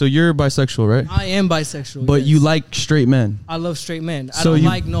So you're bisexual, right? I am bisexual. But yes. you like straight men. I love straight men. I So don't you-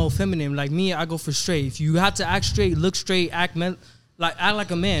 like no feminine. Like me, I go for straight. If you have to act straight, look straight, act like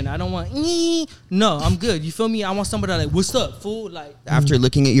a man. I don't want. No, I'm good. You feel me? I want somebody like, what's up, fool? Like After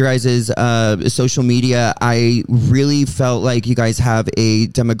looking at your guys' social media, I really felt like you guys have a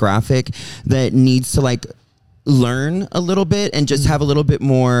demographic that needs to like learn a little bit and just have a little bit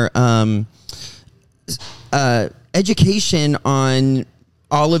more education on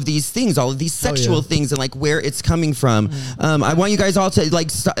all of these things, all of these sexual things, and like where it's coming from. I want you guys all to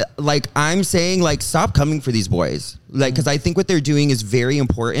like I'm saying, like, stop coming for these boys, like, because I think what they're doing is very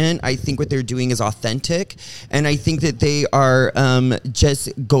important. I think what they're doing is authentic, and I think that they are just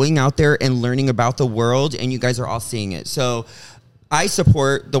going out there and learning about the world, and you guys are all seeing it. So I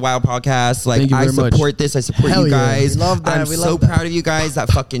support the Wild Podcast. Like, I support this. I support you guys. We love that. I'm so proud of you guys.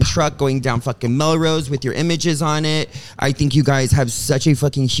 That fucking truck going down fucking Melrose with your images on it. I think you guys have such a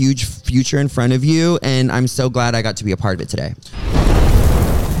fucking huge future in front of you, and I'm so glad I got to be a part of it today.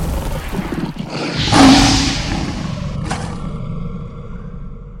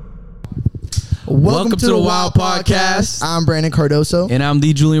 Welcome to the Wild Podcast. I'm Brandon Cardoso, And I'm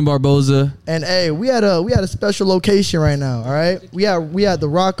the Julian Barboza. and hey, we had a special location right now. All right, we had the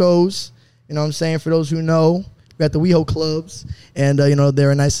Roccos. You know what I'm saying? For those who know, we got the WeHo clubs, and you know, they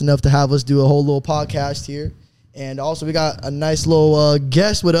were nice enough to have us do a whole little podcast here. And also, we got a nice little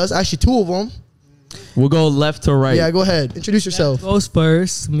guest with us. Actually, two of them. We'll go left to right. Yeah, go ahead. Introduce yourself. goes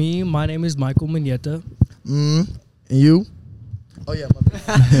first. My name is Michael Mendieta. And you? Oh yeah. My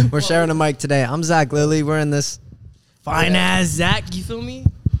bad. We're sharing a mic today. I'm Zack Lily. We're in this. Fine ass Zach. You feel me?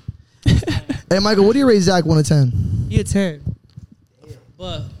 Hey, Michael, what do you rate Zach 1 to 10? He a 10.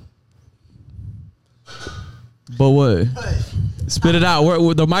 But what? Spit it out.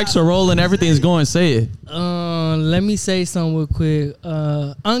 The mics are rolling. Everything's going. Say it. let me say something real quick.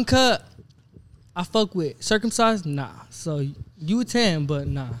 Uncut, I fuck with. Circumcised, nah. So you a 10, but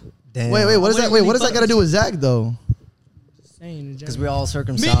nah. Damn. Wait, what does that? Wait, what does that got to do with Zach though? Because we all Me,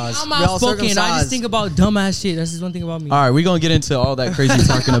 circumcised. I'm we all outspoken. I just circumcised. think about dumbass shit. That's just one thing about me. All right, we're gonna get into all that crazy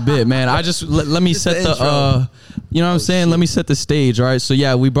talk in a bit, man. I just let me Just set the intro. you know what I'm saying? Let me set the stage, all right? So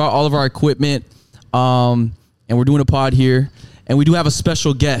yeah, we brought all of our equipment, and we're doing a pod here, and we do have a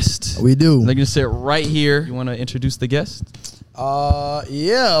special guest. We do. They're gonna sit right here. You want to introduce the guest?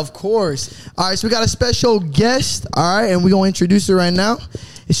 Yeah, of course. All right, so we got a special guest. All right, and we're gonna introduce her right now.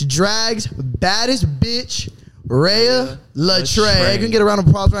 It's Drag's baddest bitch, Rhea Litre. Hey, can we get a round of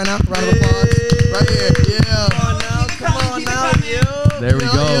applause right now? Round of applause. Right here. Yeah. Come on now, you. There we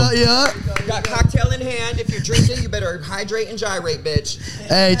go. Yeah. You got cocktail in hand. If you're drinking, you better hydrate and gyrate, bitch.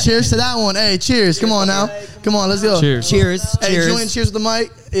 Hey, cheers to that one. Hey, cheers. Come on now. Come on, let's go. Cheers. Cheers. Hey, Cheers. Julian, cheers with the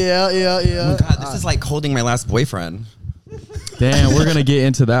mic. Yeah. Oh, God, this is like holding my last boyfriend. Damn, we're gonna get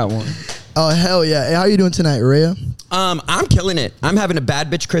into that one. Oh, hell yeah. Hey, how you doing tonight, Rhea? I'm killing it. I'm having a bad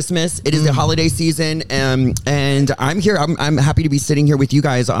bitch Christmas. It is the holiday season, and I'm here. I'm happy to be sitting here with you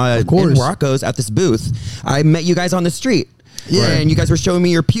guys in Morocco's at this booth. I met you guys on the street. Yeah, and you guys were showing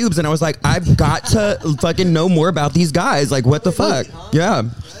me your pubes, and I was like, I've got to fucking know more about these guys. Like, what the fuck? Yeah.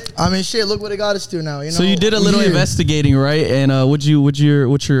 I mean, shit, look what it got us to now. You know, So you did a little investigating, right? And what's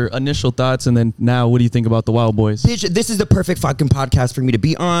your initial thoughts, and then now what do you think about the Wild Boys? Bitch, this is the perfect fucking podcast for me to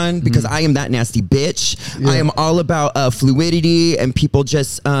be on because I am that nasty bitch. I am all about fluidity and people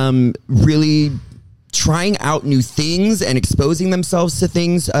just really trying out new things and exposing themselves to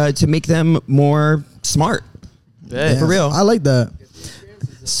things to make them more smart. Yeah, for real. I like that.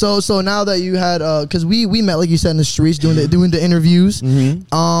 So now that you had, because we met, like you said, in the streets doing the interviews.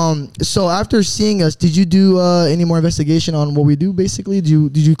 So after seeing us, did you do any more investigation on what we do? Basically, did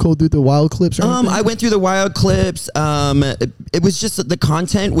you go through the wild clips? Or anything? I went through the wild clips. It was just the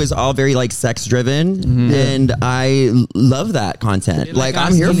content was all very like sex driven, and I love that content. Like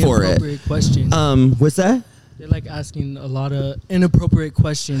I'm here for it. Questions. What's that? They're like asking a lot of inappropriate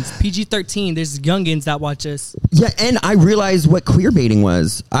questions. PG-13. There's youngins that watch us. Yeah, and I realized what queer baiting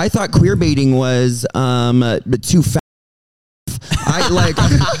was. I thought queer baiting was too fast.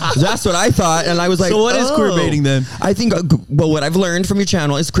 That's what I thought, and I was like, So what is queer baiting then? I think, what I've learned from your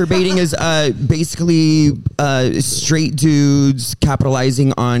channel is queer baiting is basically straight dudes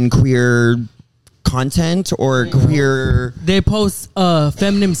capitalizing on queer content or queer. They post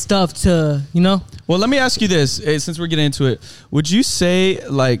feminine stuff to, you know. Well, let me ask you this, since we're getting into it. Would you say,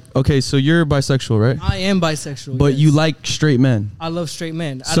 like, okay, so you're bisexual, right? I am bisexual. But yes. you like straight men. I love straight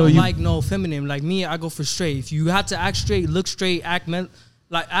men. I So don't you- like no feminine. Like me, I go for straight. If you have to act straight, look straight, act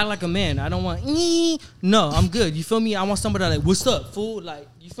like act like a man. I don't want no, I'm good. You feel me? I want somebody like, what's up, fool? Like,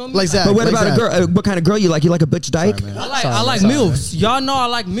 you feel me? Like Zach. But what like about Zach. a girl? What kind of girl you like? You like a butch dyke? Sorry, man. I like MILFs. Y'all know I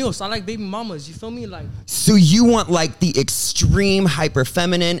like MILFs. I like baby mamas. You feel me? Like, So you want like the extreme hyper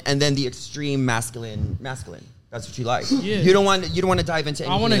feminine and then the extreme masculine. That's what you like. Yeah. You don't want to dive into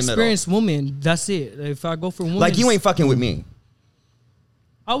anything I want to in the experience women. That's it. If I go for women, Like you ain't fucking with me.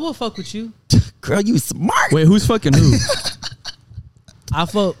 I will fuck with you. Girl, you smart. Wait, who's fucking who? I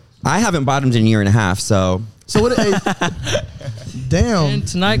fuck. I haven't bottomed in a year and a half, so. So what? Damn. And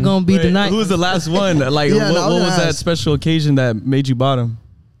tonight gonna be the night. Who was the last one? Like, Yeah, what, no, I was what gonna was that ask. special occasion that made you bottom?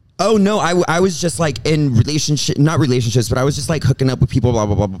 Oh no, I was just like in not relationships, but I was just like hooking up with people, blah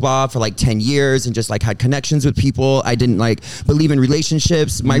blah blah blah blah, for like 10 years, and just like had connections with people. I didn't like believe in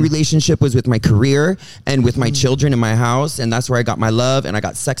relationships. My relationship was with my career and with my children in my house, and that's where I got my love, and I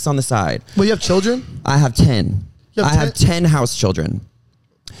got sex on the side. Well, you have children? I have 10. You have I have 10 house children,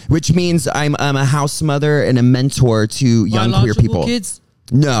 which means I'm a house mother and a mentor to young queer Biological people. kids.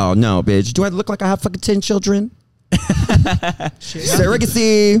 No, bitch. Do I look like I have fucking 10 children?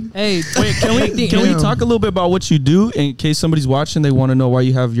 Surrogacy. Hey, Wait, can we talk a little bit about what you do in case somebody's watching? They want to know why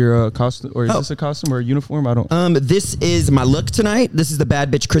you have your costume, or is this a costume or a uniform? I don't. This is my look tonight. This is the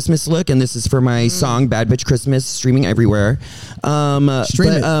Bad Bitch Christmas look, and this is for my song Bad Bitch Christmas, streaming everywhere.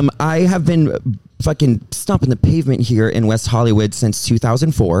 Stream it. I have been fucking stomping the pavement here in West Hollywood since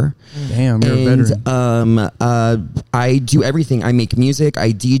 2004. Damn, you're a veteran. I do everything. I make music,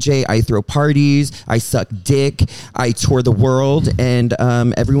 I DJ, I throw parties, I suck dick, I tour the world, and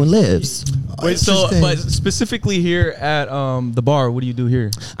everyone lives. Wait, so Interesting. but specifically here at the bar, what do you do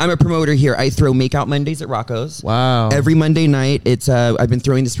here? I'm a promoter here. I throw Makeout Mondays at Rocco's. Wow. Every Monday night. It's I've been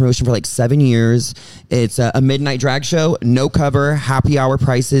throwing this promotion for like 7 years. It's a midnight drag show, no cover, happy hour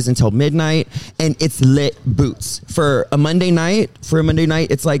prices until midnight, and it's lit boots for a Monday night.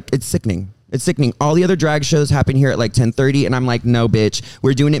 It's sickening. It's sickening. All the other drag shows happen here at like 10:30, and I'm like, no, bitch.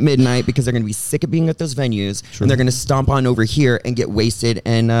 We're doing it midnight because they're gonna be sick of being at those venues, and they're gonna stomp on over here and get wasted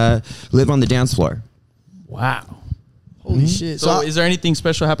and live on the dance floor. Wow. Holy shit. So, is there anything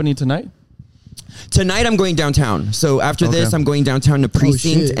special happening tonight? Tonight I'm going downtown. So after this, Okay. I'm going downtown to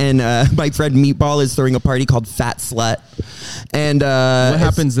Precinct, shit. and my friend Meatball is throwing a party called Fat Slut. And What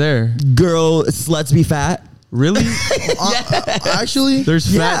happens there? Girl, sluts be fat. Really? actually, There's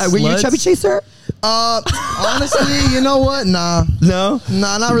fat Yeah, were you a sluts? chubby chaser? honestly, you know what? Nah, No.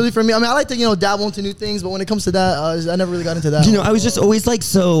 not really for me. I mean, I like to dabble into new things, but when it comes to that, I never really got into that. You know, I was just always like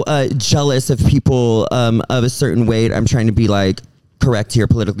so jealous of people of a certain weight. I'm trying to be like correct here,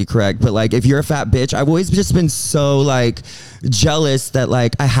 politically correct, but like if you're a fat bitch, I've always just been so like jealous that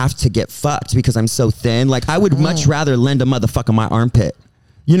like I have to get fucked because I'm so thin. Like I would much rather lend a motherfucker my armpit.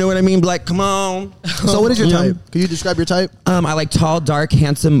 You know what I mean? Like, come on. So, what is your You know? type? Can you describe your type? I like tall, dark,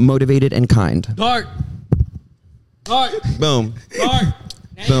 handsome, motivated, and kind. dark. Boom.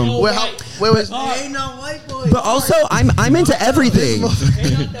 Ain't Boom. no Wait, white. ain't no white boy. But also, I'm into everything. Ain't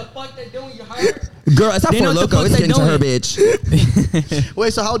what the fuck they doing? You hired? Girl, it's not They for know what the loco. fuck It's they getting to her, doing. bitch.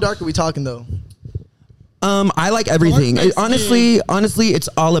 Wait, so how dark are we talking though? I like everything. Honestly, it's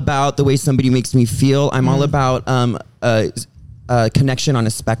all about the way somebody makes me feel. I'm all about connection on a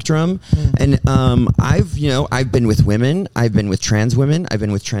spectrum, and I've been with women, I've been with trans women, I've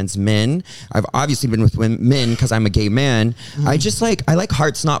been with trans men. I've obviously been with men because I'm a gay man. I like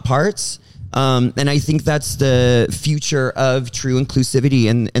hearts, not parts. And I think that's the future of true inclusivity,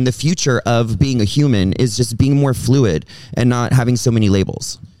 and the future of being a human is just being more fluid and not having so many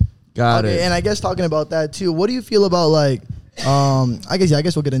labels. Got Okay, it. and I guess talking about that too, what do you feel about like, I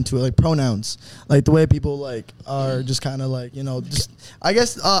guess we'll get into it, like pronouns, like the way people like are just kind of like, just I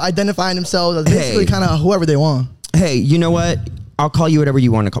guess identifying themselves as basically kind of whoever they want. Hey, you know what? I'll call you whatever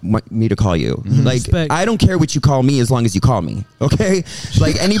you want me to call you. Like, Respect. I don't care what you call me as long as you call me. Okay?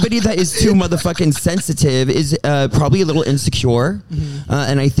 Like, anybody that is too motherfucking sensitive is probably a little insecure.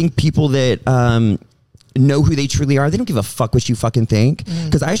 And I think people that know who they truly are, they don't give a fuck what you fucking think.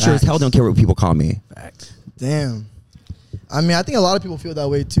 Because I sure as hell don't care what people call me. Damn. I mean, I think a lot of people feel that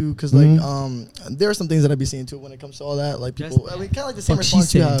way too, because like, there are some things that I be seeing too when it comes to all that. Like people, I mean, kind of like the same Fuck she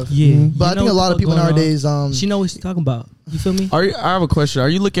response you said. have. Yeah. But I think a lot of people nowadays, She know what she's talking about. You feel me? I have a question. Are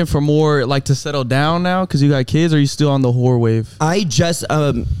you looking for more like to settle down now because you got kids, or are you still on the whore wave? I just got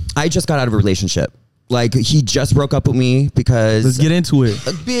out of a relationship. Like, he just broke up with me because... Let's get into it.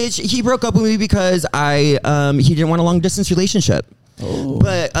 Bitch, he broke up with me because he didn't want a long distance relationship.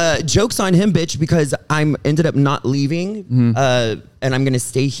 But joke's on him, bitch, because I'm ended up not leaving, and I'm gonna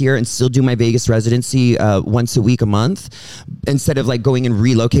stay here and still do my Vegas residency once a week, a month, instead of like going and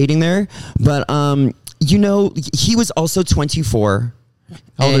relocating there. But he was also 24.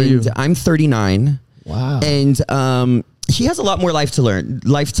 How old are you? I'm 39. Wow. And he has a lot more life to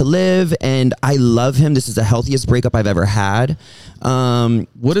live, and I love him. This is the healthiest breakup I've ever had.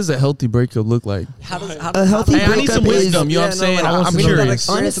 What does a healthy breakup look like? A healthy Hey, I need some breakup is- wisdom. You know what I'm saying? I'm curious.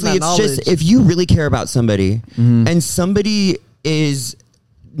 Honestly, it's just if you really care about somebody and somebody is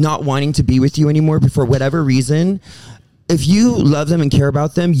not wanting to be with you anymore for whatever reason, if you love them and care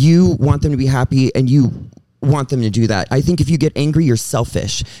about them, you want them to be happy and you want them to do that. I think if you get angry, you're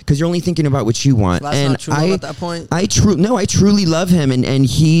selfish because you're only thinking about what you want. That's and not true at that point. I truly love him, and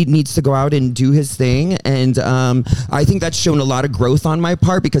he needs to go out and do his thing. And I think that's shown a lot of growth on my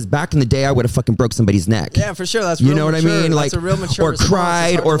part because back in the day, I would have fucking broke somebody's neck. Yeah, for sure. That's You real know what mature. I mean? That's a real mature or response.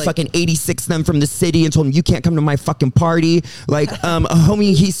 cried, It's or like- fucking 86 them from the city and told him you can't come to my fucking party. Like, a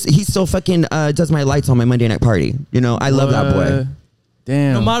homie, he still fucking does my lights on my Monday night party. You know, I love that boy.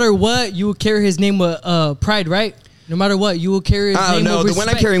 Damn. No matter what, you will carry his name with pride, right? No matter what, you will carry his Oh name no, with the one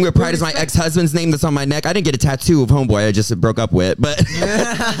I'm respect. carrying with pride is my respect. ex-husband's name that's on my neck. I didn't get a tattoo of homeboy I just broke up with, but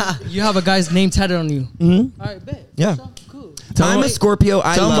You have a guy's name tatted on you. All right, bet. Yeah. So, cool. I'm a Scorpio.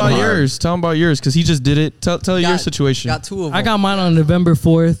 I Tell him love about hard. yours. Tell him about yours because he just did it. Tell your situation. Got two of them. I got mine on November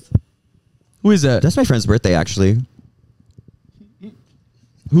 4th. Who is that? That's my friend's birthday, actually.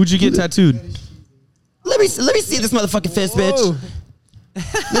 Who'd you get tattooed? Let me see this motherfucking fist, bitch.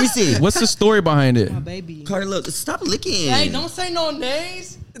 Let me see. What's the story behind it? My baby. Carlos, stop licking. Hey, don't say no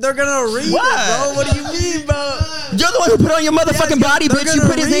names. They're gonna read What? it, bro. What do you mean, bro? You're the one who put on your motherfucking body, they're bitch. You gonna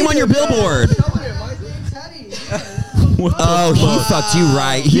put his name read on your it, bro. billboard. Oh, he fucked you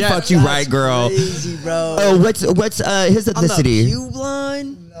right. He fucked you right, girl. Crazy, bro. Oh, what's his On the ethnicity? Q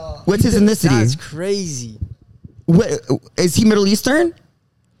line? What's his That's ethnicity? crazy. What is he? Middle Eastern?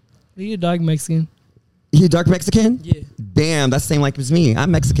 Are you a dog Mexican? He dark Mexican? Yeah. Damn, that's the same like as me.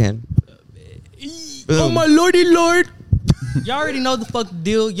 I'm Mexican. Oh my lordy lord! Y'all already know the fuck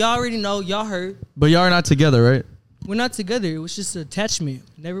deal. Y'all already know. Y'all heard. But y'all are not together, right? We're not together. It was just an attachment.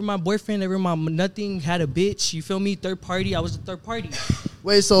 Never my boyfriend. Never my nothing. Had a bitch. You feel me? Third party. I was the third party.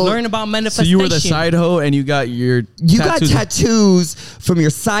 Wait, so Learn about So manifestation. you were the side hoe and you got your You tattoos. got tattoos from your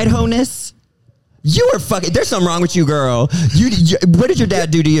side honess? You were fucking. There's something wrong with you, girl. You what did your dad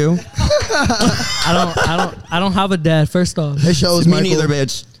do to you? I don't have a dad. First off, it shows Me Michael. neither,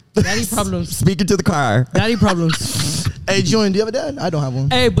 bitch. daddy problems. Speaking to the car. Daddy problems. Hey, Julian, do you have a dad? I don't have one.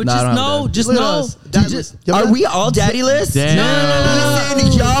 Hey, but Nah, I just don't have know, that. just Look at know. us. Dadless. You have a Are dad? we all daddyless? Damn.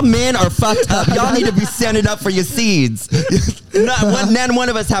 Listen, y'all men are fucked up. Y'all need to be standing up for your seeds. None one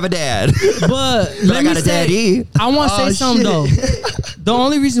of us have a dad. But But let I me got a say, daddy. I want to Oh, say something though. The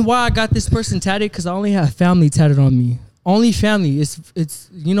only reason why I got this person tatted because I only have family tatted on me. Only family. It's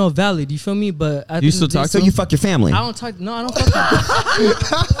valid. You feel me? But at You the still end of the talk day- So you fuck your family. I don't talk. No, I don't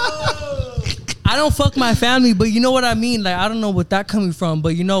fuck. I don't fuck my family, but you know what I mean. Like I don't know what that coming from,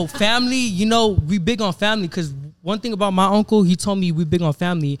 but family. We big on family because one thing about my uncle, he told me we big on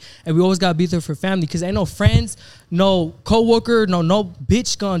family, and we always gotta be there for family because ain't no friends, no coworker, no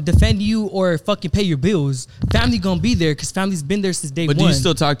bitch gonna defend you or fucking pay your bills. Family gonna be there because family's been there since day But one. do you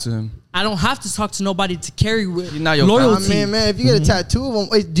still talk to him? I don't have to talk to nobody to carry with You're not your I loyalty. mean, man, if you get a tattoo of them,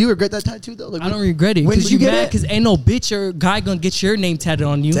 wait, do you regret that tattoo though? Like, I don't regret it. When did you get it? Because ain't no bitch or guy gonna get your name tatted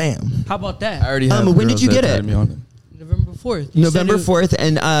on you. Damn. How about that? I already have. when did girls you that get it? tatted me on them. November 4th. November 4th.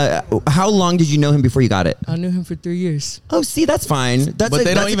 And how long did you know him before you got it? I knew him for 3 years. Oh, see, that's fine. That's But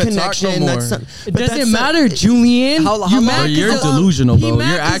they don't that's even talk no connection. more. It doesn't matter, Julian. How you long- mad Bro, 'cause you're of- delusional, he bro. mad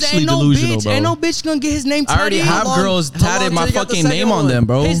You're 'cause actually ain't no delusional, bitch, bro. Ain't no bitch gonna get his name I already tatted. have long- girls how long tatted till my you got the fucking second name on one? them,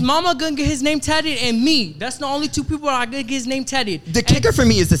 bro. His mama gonna get his name tatted and me. That's the only two people I gonna get his name tatted. The kicker for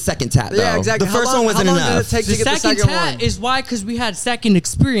me is the second tat, though. Yeah, exactly. The How first long- one wasn't how long did enough. it take The to get the second second tat one? is why, because we had second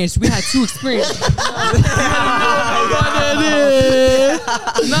experience. We had two experiences.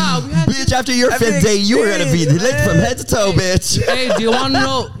 Nah, we had Bitch, after your fifth day, you were gonna be lit from head to toe, bitch. Hey, do you want to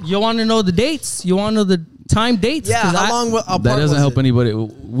know? You want to know the dates? You want to know the time dates? Yeah, 'Cause how I- long apart That doesn't was help it? anybody.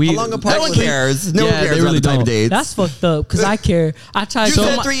 We How long apart No one was it? cares. No Yeah, one cares they about really the type don't. of dates. That's fucked up because I care. I tried You to kill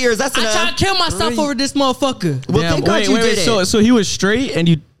said my- 3 years. That's I tried enough. to kill myself over this motherfucker. Well, thank God you did it. So he was straight, and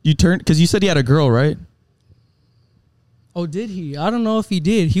you turned because you said he had a girl, right? Oh, did he? I don't know if he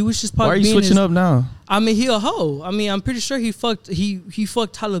did. He was just Why probably are you being switching his- up now? I mean, he a hoe. I mean, I'm pretty sure he fucked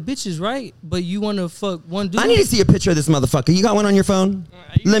hella bitches, right? But you want to fuck one dude? I need to see a picture of this motherfucker. You got one on your phone?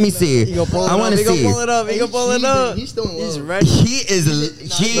 Let me see. He gonna pull it I up. want to He gonna see. pull it up. He gonna pull it up. He's still in love. He's ready. He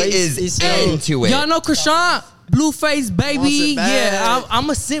is He's into it. Y'all know Krishan, Blueface, Wants baby. it bad. Yeah, I'm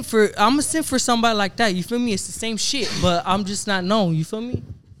a simp for somebody like that. You feel me? It's the same shit, but I'm just not known. You feel me?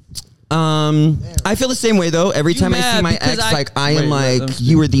 I feel the same way though. Every You time I see mad my because ex, I- I am Wait, let like, them speak.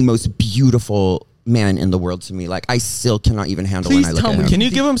 you are the most beautiful man in the world to me. Like, I still cannot even handle Please when I look tell at me. him. Can you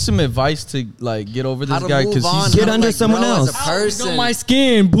give him some advice to like get over this How to guy? move on, He's Get how to, under like, someone grow else. as a person. my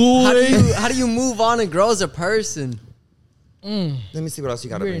skin, boy. How do you move on and grow as a person? Let me see what else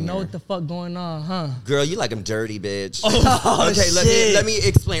you got You to already bring know here. what the fuck going on, huh? Girl, you like him dirty, bitch. Oh, okay, shit. let me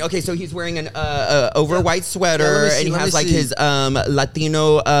explain. Okay, so he's wearing an over white sweater, Yeah, let me see, and he let me has like see. his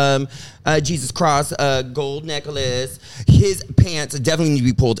Latino Jesus cross gold necklace. His pants definitely need to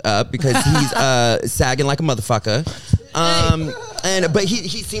be pulled up because he's sagging like a motherfucker. But he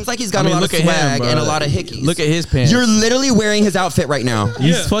seems like he's got a lot of look at him, swag bro. and a lot of hickeys. Look at his pants. You're literally wearing his outfit right now.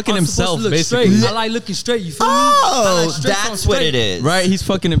 He's fucking I'm supposed himself, to look basically. straight. I like looking straight. You feel me? I Oh, like straight on that's what straight. it is. Right? He's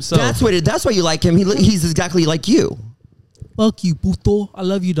fucking himself. That's why you like him. He's exactly like you. Fuck you, puto. I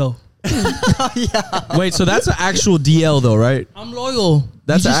love you though. Wait, so that's an actual DL though, right? I'm loyal.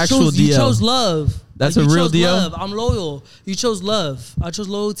 That's You an just actual chose, You DL. chose love. That's Like, a you real chose DL? Love. I'm loyal. You chose love. I chose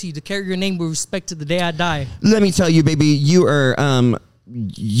loyalty to carry your name with respect to the day I die. Let me tell you, baby, you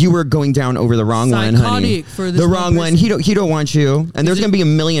were going down over the wrong one, honey. Psychotic for this the one wrong one. person. He don't want you, and there's He's a- gonna be a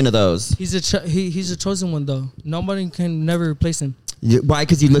million of those. He's a chosen one though. Nobody can never replace him. Why?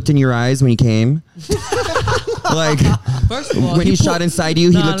 Because you looked in your eyes when he came. Like First of all, when he shot inside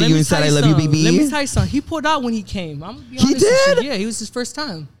you, he looked at let you me and said, tell "I love you, something. baby." Let me tell you something. He pulled out when he came. I'm gonna be He honest with did? you. Yeah, he was his first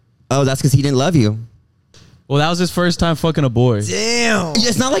time. Oh, that's because he didn't love you. Well, that was his first time fucking a boy. Damn.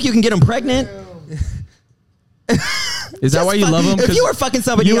 It's not like you can get him pregnant. Is that why you love him? If 'Cause you were fucking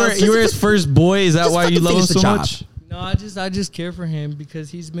somebody you else, were his just- first boy. Is that just why you fucking love him finish the so job. much? No, I just care for him because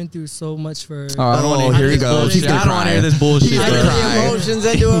he's been through so much for. Oh, I don't want to Oh, hear here he this goes. bullshit. He's gonna I don't want to cry. hear this bullshit. He's bro. gonna Put cry. the emotions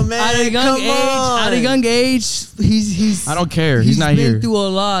into a man. At a young age, he's. I don't care. He's not been here. through a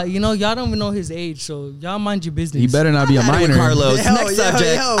lot. You know, y'all don't even know his age, so y'all mind your business. He better not be a I've had it with minor. Carlos. Yo, Next yo,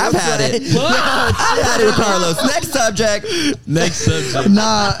 subject. yo, I've what's had that? it. I've had it with Carlos. Next subject. Next subject.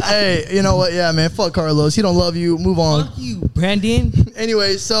 Nah, hey, you know what? Yeah, man, fuck Carlos. He don't love you. Move on. Fuck you, Brandon.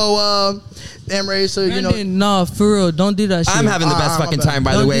 Anyway, so damn Ray, so you know, Brandon, nah, for real, don't do that shit. I'm having the best my fucking bad. time,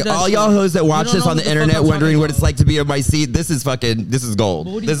 by Don't the do way. that All shit. y'all hoes that You watch don't this know on the what the fuck internet I'm wondering talking what it's about. like to be in my seat, this is gold.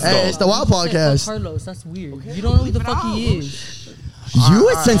 But what do This is you- Hey, gold. it's the Wild You said fuck Podcast. Carlos, that's weird. You don't know who the fuck he is. You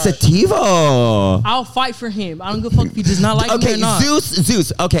are sensitivo. I'll fight for him. I don't give a fuck if he does not like me Okay, or not.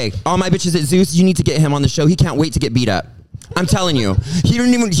 Zeus. Okay, all my bitches at Zeus, you need to get him on the show. He can't wait to get beat up. I'm telling you, he don't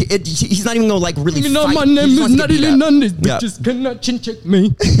even. He's not even gonna like really. You know fight. my He name just is wants to get Nutty beat up. None. These Yeah. bitches cannot chin check me.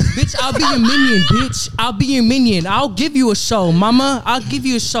 Bitch, I'll be your minion, bitch. I'll be your minion. I'll give you a show, mama. I'll give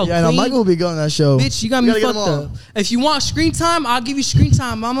you a show. yeah, no, queen. Michael will be going on that show. Bitch, you got We me gotta get fucked him on. up. If you want screen time, I'll give you screen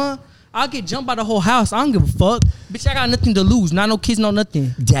time, mama. I'll get jumped by the whole house. I don't give a fuck. Bitch, I got nothing to lose. Not no kids, no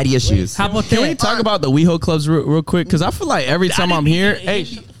nothing. Daddy issues. How about Can we that? talk about the WeHo clubs real quick? Because I feel like every time I'm here, hey,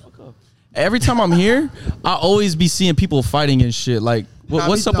 shut the fuck up. Every time I'm here, I always be seeing people fighting and shit. Like, Nah,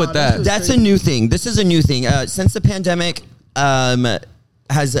 what's up with that's that? That's a new thing. This is a new thing. Since the pandemic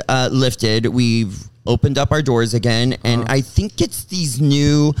has lifted, we've opened up our doors again, and I think it's these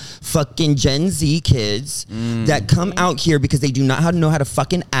new fucking Gen Z kids that come out here because they do not know how to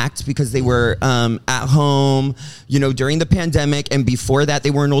fucking act because they were at home, you know, during the pandemic, and before that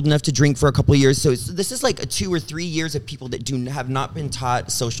they weren't old enough to drink for a couple of years. So this is like a 2 or 3 years of people that have not been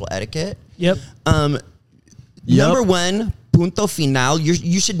taught social etiquette. Yep. Number one, punto final.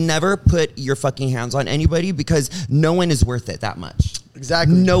 You should never put your fucking hands on anybody because no one is worth it that much.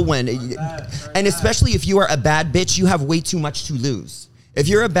 Exactly. No one. And especially if you are a bad bitch, you have way too much to lose. If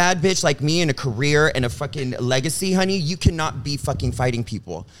you're a bad bitch like me and a career and a fucking legacy, honey, you cannot be fucking fighting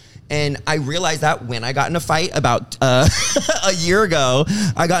people. And I realized that when I got in a fight about a year ago,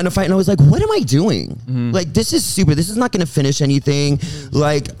 I got in a fight and I was like, what am I doing? Like, this is stupid. This is not going to finish anything.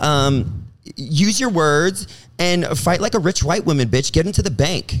 Like, use your words and fight like a rich white woman, bitch. Get into the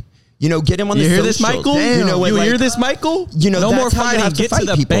bank. You know, get him on You the hear this, socials. Michael? You know what, You like, hear this, Michael? You know, no more that's how you fighting. have to Get to fight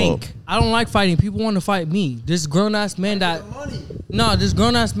the people. bank. I don't like fighting. People want to fight me. This grown ass man that this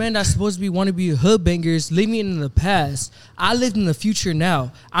grown ass man that's supposed to be want to be hood bangers living in the past. I live in the future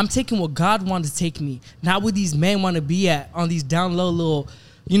now. I'm taking what God wanted to take me, not where these men want to be at on these down low little.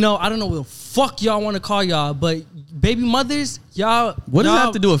 You know, I don't know what the fuck y'all want to call y'all, but baby mothers, y'all. What does y'all, that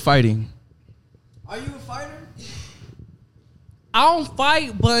have to do with fighting? Are you a fighter? I don't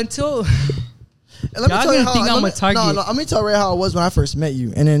fight, but until. And let me Y'all tell you gonna how. think I'm let a me- target. No, let me tell Ray how it was when I first met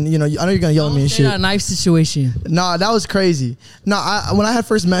you, and then you know, I know you're gonna yell at me and shit. That knife situation. Nah, that was crazy. Nah, when I had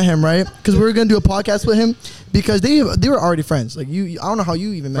first met him, right? Because we were gonna do a podcast with him because they were already friends. Like you, I don't know how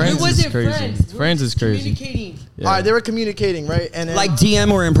you even met Friends him. We is wasn't crazy. friends. We were Friends just is crazy. Communicating. Yeah. All right, they were communicating, right? And then, Like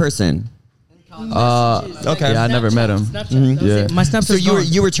DM or in person? Okay. Yeah, I never met him. Snapchat. That was Yeah. it. My Snapchat. So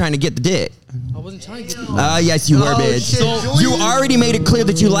you were trying to get the dick. I wasn't trying to get Yes, you were, bitch. shit, You already made it clear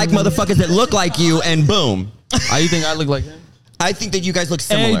that you like motherfuckers that look like you, and boom. You think I look like him? I think that you guys look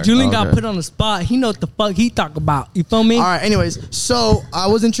similar. Hey, Julian got Okay. put on the spot. He know what the fuck he talk about. You feel me? All right. Anyways, so I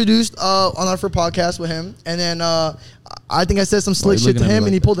was introduced on our first podcast with him, and then I think I said some slick you shit to looking at me him, like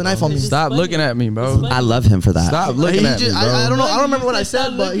and he that, pulled a knife on me. Stop looking at me, bro. I love him for that. Stop looking He at me, just- bro. I don't know. I don't remember what I Stop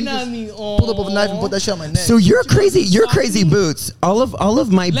said, but he looking at just me, pulled up with a knife and put that shit on my neck. So you're crazy. You're crazy, Boots. All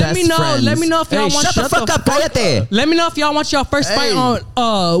of my Let best me know. friends. Let me know if y'all want. Shut the fuck up, cállate. Let me know if y'all want your first fight Hey.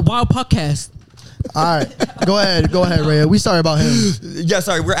 on Wild Podcast. All right, go ahead, Rhea. We sorry about him. Yeah,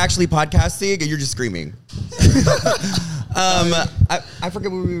 sorry. We're actually podcasting, and you're just screaming. I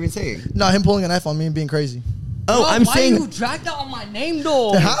forget what we were saying. No, him pulling a knife on me and being crazy. Oh, I'm why saying. you dragged that on my name,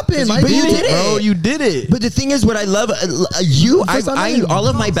 though? It happened. But you did it. Bro, you did it. But the thing is, what I love, you, First time meeting. all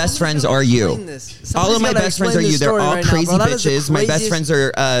of my best friends are you. All of my best friends are you. They're all crazy bitches. My best friends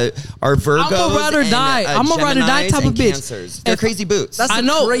are Virgos. I'ma ride or die. I'ma ride or die Geminis type of and bitch. Cancers. They're If- crazy boots. That's I the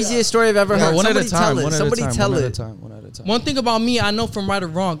know. craziest story I've ever heard. One at a Somebody time. tell it. One at a Somebody time. tell One at a it. time. One at a time. One thing about me, I know from right or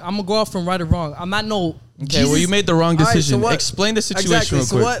wrong. I'm gonna go off from right or wrong. I'm not no. Okay, well, you made the wrong All right, so decision. what- Explain the situation Exactly. real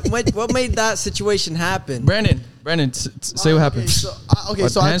So quick. what made that situation happen? Brandon, say what happened. So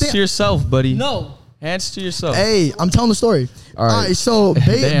I Hands think. to yourself, buddy. No. Hands to yourself. Hey, I'm telling the story. All right. So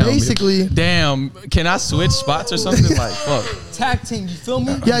Damn. basically, Damn. Can I switch spots or something? Like, fuck. Tag team. You feel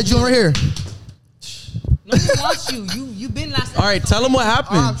me? yeah, Julian, right here. No, me watch you. You been last. All right, tell him what I'm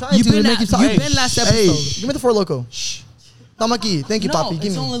happened. trying You to been make you at- talk. you been last Hey, episode. give me the Four Loco. Tama aqui. Thank you, No, Papi. Give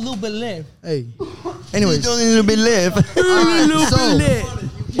it's me. only a little bit left. Hey. Anyways. Don't need to be live. So,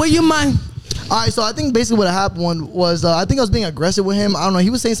 What you mind? all right, so I think basically what happened was I think I was being aggressive with him. I don't know. He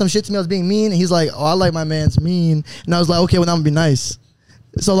was saying some shit to me. I was being mean. And he's like, oh, I like my man's mean. And I was like, okay, well, I'm going to be nice.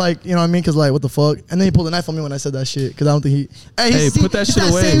 So, like, you know what I mean? Because, like, what the fuck? And then he pulled a knife on me when I said that shit. Because I don't think he... Hey, put that it's shit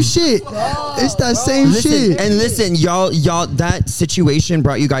away. Same shit. It's that same shit. And listen, y'all, that situation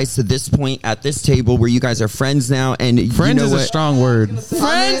brought you guys to this point at this table where you guys are friends now. And Friends you know is what? a strong word.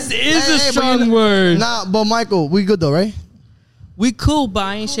 Friends is a but strong word. Nah, but Michael, we good though, right? We cool, but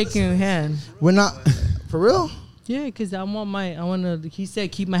I ain't shaking your hand. We're not... For real? Yeah, because I want to. He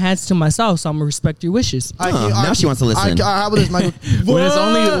said, keep my hands to myself, so I'm going to respect your wishes. All right, Huh, all right, now she wants to listen. All right, how about this, Michael? When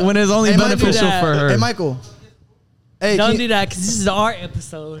it's only Hey, Michael. beneficial That. for her. Hey, Michael. Hey, Don't can do you, that, because this is our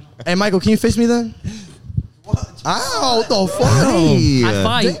episode. hey, Michael, can you fix me then? Ow, what the fuck? Hey. I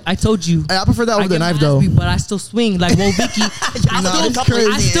fight. I told you. Hey, I prefer that I over the get my knife, ass though. beat, but I still swing like Whoa Vicky. that's I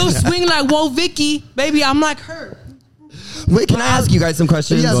crazy. still swing like Whoa Vicky. Baby, I'm like her. Wait, can I ask you guys some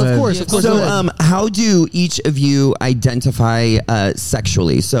questions? Yes, Go of ahead. course, of course. So, go ahead. how do each of you identify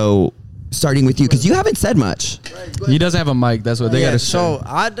sexually? So, starting with you, because you haven't said much. He doesn't have a mic. That's what they got to show. So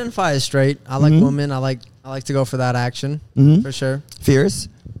I identify as straight. I like women. I like to go for that action for sure. Fierce,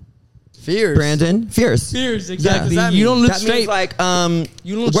 Fierce. Brandon, fierce. Fierce, Yeah. exactly. What does that You don't mean? look That straight. means like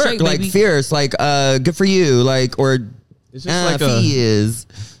You don't look work, straight, like baby. fierce, like good for you, like or It's just like a. is.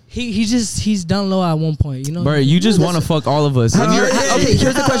 He's done low at one point, you know. Bro, you just want to fuck all of us. Have you, okay,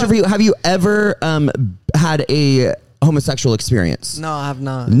 here's a question for you: have you ever had a homosexual experience? No, I have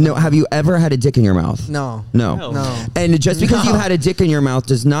not. No. Have you ever had a dick in your mouth? No. No. No. And just because you've had a dick in your mouth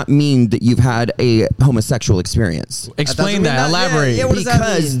does not mean that you've had a homosexual experience. Explain That that. doesn't mean that- Elaborate. yeah, what does that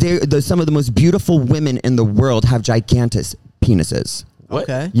Because mean? some of the most beautiful women in the world have gigantic penises. What?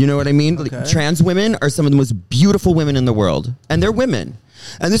 Okay. You know what I mean? Like, Okay. trans women are some of the most beautiful women in the world, and they're women.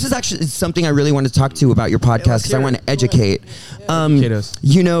 And this is actually something I really want to talk to you about your podcast because I want to educate. Educate us.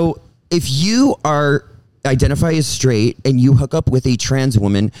 You know, if you identify as straight and you hook up with a trans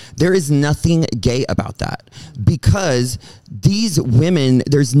woman, there is nothing gay about that because these women,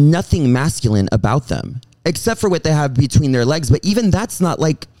 there's nothing masculine about them except for what they have between their legs. But even that's not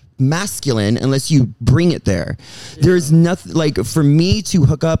like masculine unless you bring it there. There's nothing like for me to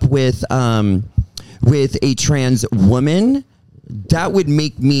hook up with a trans woman. That would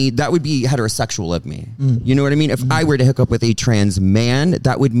be heterosexual of me. You know what I mean? If I were to hook up with a trans man,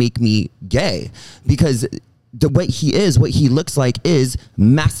 that would make me gay because what he looks like is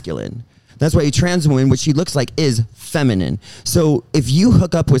masculine. That's why a trans woman, what she looks like is feminine. So if you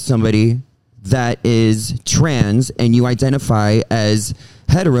hook up with somebody that is trans and you identify as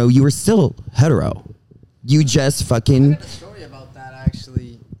hetero, you are still hetero. You just fucking... I got a story about that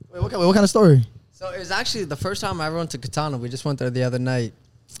actually. Wait, what kind of story? So it was actually the first time I ever went to Katana. We just went there the other night.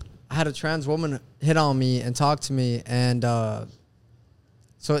 I had a trans woman hit on me and talk to me, and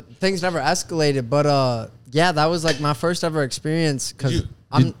so things never escalated. But yeah, that was like my first ever experience because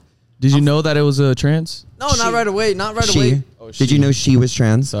Did you know that it was a trans? No, not right away. Not right She. away. Oh, Did you know she was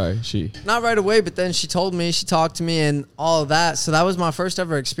trans? Sorry, she. Not right away, but then she told me, she talked to me and all of that. So that was my first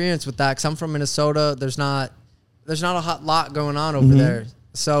ever experience with that. Cause I'm from Minnesota. There's not a hot lot going on over there.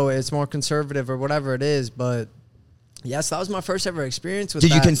 So it's more conservative or whatever it is. But yes, that was my first ever experience with that.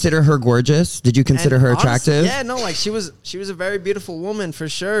 Did you consider her gorgeous? Did you consider her attractive? Yeah, no, like she was a very beautiful woman for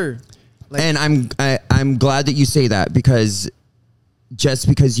sure. Like, And I'm glad that you say that, because just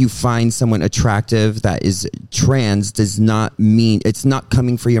because you find someone attractive that is trans does not mean it's not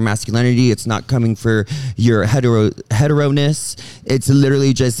coming for your masculinity. It's not coming for your heteroness. It's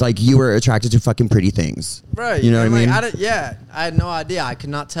literally just like you were attracted to fucking pretty things. right. You know and what I like, mean? I had no idea. I could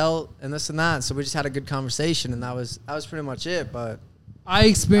not tell and this and that. So we just had a good conversation and that was pretty much it. But I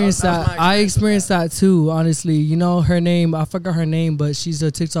experienced That was that. my I experience experienced that too. Honestly, you know her name. I forgot her name, but she's a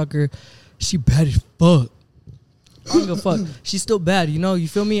TikToker. She bad as fuck. I don't give a fuck. She's still bad. You know. You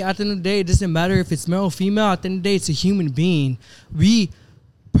feel me? At the end of the day, it doesn't matter if it's male or female. At the end of the day, it's a human being. We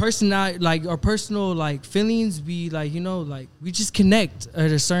personal like our personal like feelings. We like we just connect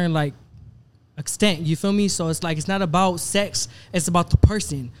at a certain like extent. You feel me? So it's like it's not about sex. It's about the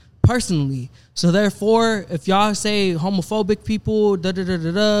person. Personally, so therefore, if y'all say homophobic people,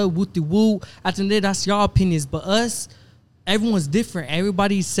 wooty woo, at the end of the day, that's y'all opinions. But us, everyone's different.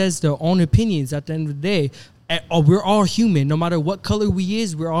 Everybody says their own opinions. At the end of the day, we're all human. No matter what color we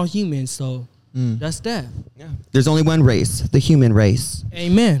is, we're all human. So that's that. Yeah. There's only one race, the human race.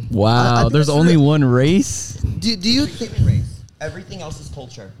 Amen. Wow, I think there's that's only real. one race. Do you Human race. Everything else is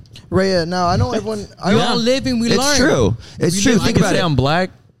culture. Rhea? Now I know everyone. We all live and we learn. It's true. It's true. I Think can about say it. I'm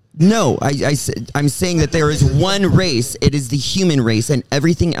black. No, I'm saying that there is one race. It is the human race, and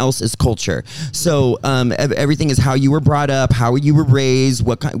everything else is culture. So everything is how you were brought up, how you were raised,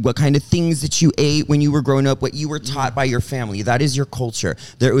 what kind of things that you ate when you were growing up, what you were taught by your family. That is your culture.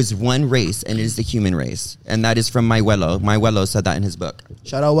 There is one race, and it is the human race, and that is from my abuelo. My abuelo said that in his book.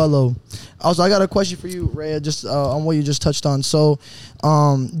 Shout out Wello. Also, I got a question for you, Rhea, just on what you just touched on. So,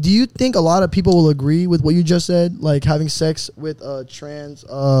 do you think a lot of people will agree with what you just said, like having sex with a trans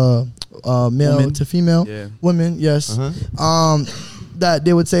male Woman. to female women? Yes. That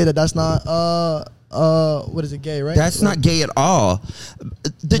they would say that that's not what is it, gay, right? That's not gay at all.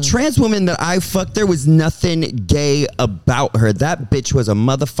 The trans woman that I fucked, there was nothing gay about her. That bitch was a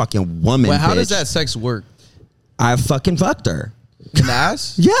motherfucking woman. Wait, how bitch. does that sex work? I fucking fucked her. In the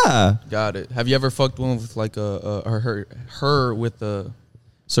ass? Yeah. Got it. Have you ever fucked one with like her with a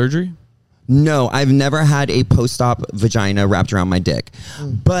surgery? No, I've never had a post-op vagina wrapped around my dick.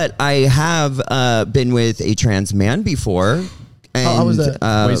 But I have been with a trans man before. And, How was that?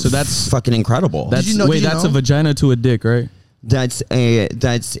 Wait, so that's fucking incredible. That's you know- wait, did you that's know? a vagina to a dick, right? That's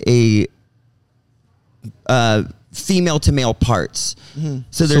a female to male parts.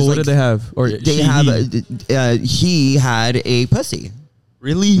 So there's So what like, did they have? Or they she, have he? he had a pussy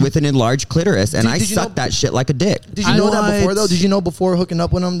Really? with an enlarged clitoris, and I did you know- sucked that shit like a dick. Did you know that before though? Did you know before hooking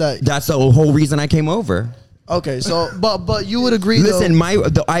up with him that? That's the whole reason I came over. Okay, so but you would agree. Listen,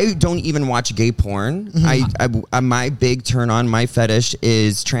 though, I don't even watch gay porn. I my big turn on, my fetish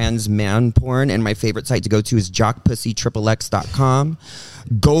is trans man porn, and my favorite site to go to is jockpussyxxx.com.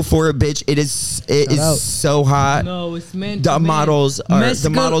 Go for it, bitch. It is out. so hot. No, it's meant The to models are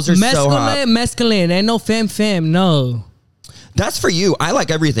so hot. Mescaline, ain't no femme. No. That's for you. I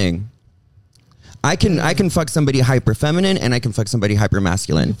like everything. I can fuck somebody hyper feminine, and I can fuck somebody hyper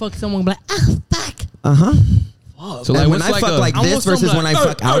masculine. You fuck someone be like, oh fuck. So And when what's I fuck like I this want versus something when I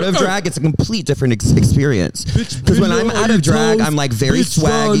like, fuck out of drag, it's a complete different experience. Because when I'm out of drag, I'm like very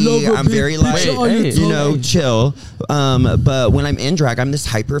swaggy. I'm very like, Wait, you know, chill. But when I'm in drag, I'm this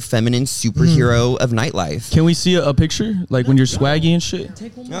hyper feminine superhero of nightlife. Can we see a picture? Like when you're swaggy and shit?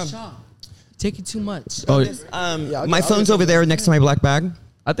 Take one more shot. Take it too much. Oh, My phone's over there next to my black bag.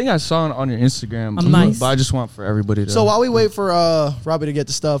 I think I saw it on your Instagram. I'm nice. But I just want for everybody to. So while we wait for Robbie to get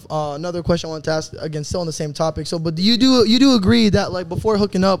the stuff, another question I want to ask, again, still on the same topic. So, but do you do agree that like before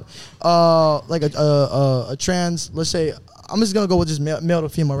hooking up, like a trans, let's say, I'm just gonna go with just male to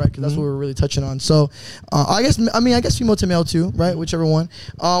female, right? Because that's what we're really touching on. So, I guess female to male too, right? Whichever one.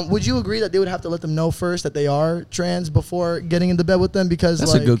 Would you agree that they would have to let them know first that they are trans before getting into bed with them? Because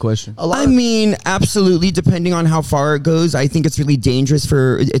That's like, a good question. I mean, absolutely. Depending on how far it goes, I think it's really dangerous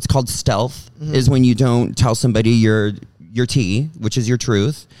it's called stealth, is when you don't tell somebody your tea, which is your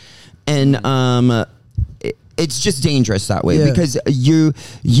truth. And, it's just dangerous that way because you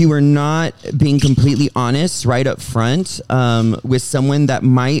are not being completely honest right up front with someone that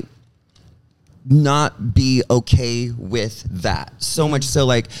might not be okay with that. So much so,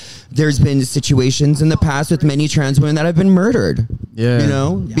 like, there's been situations in the past with many trans women that have been murdered. Yeah. You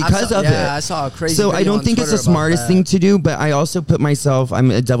know, because of it. Yeah, I saw a crazy. So I video don't on think it's the Twitter about smartest that. thing to do, but I also put myself,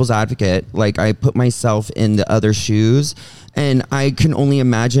 I'm a devil's advocate. Like, I put myself in the other shoes, and I can only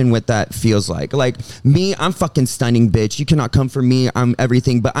imagine what that feels like. Like, me, I'm fucking stunning, bitch. You cannot come for me. I'm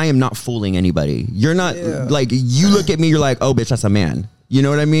everything, but I am not fooling anybody. You're not, like, you look at me, you're like, oh, bitch, that's a man. You know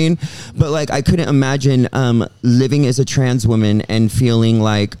what I mean? But, like, I couldn't imagine living as a trans woman and feeling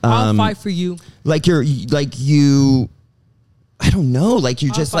like... I'll fight for you. Like, you... I don't know, like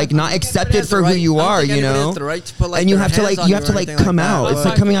you're just like not accepted for who you are, you know, and you have to like come out. It's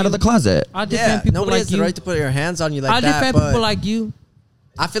like coming out of the closet. I defend people nobody like has the you. right to put your hands on you like I that. defend but people like you.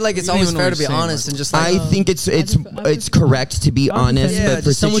 I feel like it's You don't always even know fair what to be you're saying, honest Michael. and just like. I think it's correct to be honest, Yeah, but for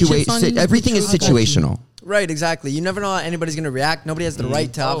just someone chips on you, everything is I got you. situational. Right, exactly. You never know how anybody's gonna react. Nobody has the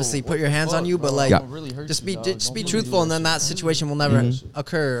right to obviously put your hands on you, but like, Yeah. just be truthful, and then that situation will never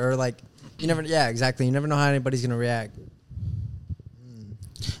occur. Or like, you never, yeah, exactly. You never know how anybody's gonna react.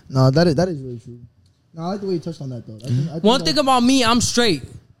 No, that is really true. No, I like the way you touched on that though. I think One thing about me, I'm straight.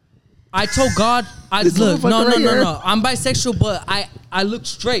 I told God, This look, motherfucker right here. no. I'm bisexual, but I look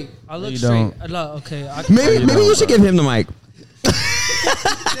straight. I look you straight. don't. I look, okay. Maybe you should give him the mic.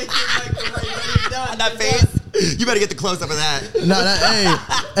 That face. You better get the close up of that.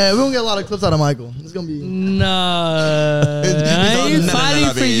 hey, we don't get a lot of clips out of Michael. It's gonna be. Nah, I ain't fighting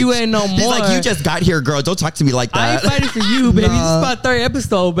for you ain't no more. He's like, you just got here, girl. Don't talk to me like I ain't that. fighting for you, baby. This is Nah. my third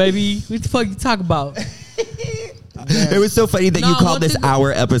episode, baby. What the fuck you talk about? It was so funny that you Nah, called one this thing-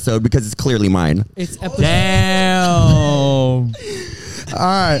 our episode because it's clearly mine. It's episode. Damn. All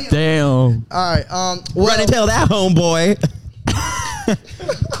right, Damn. all right. Well, Run and tell that homeboy.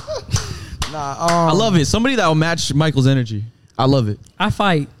 I love it. Somebody that will match Michael's energy. I love it. I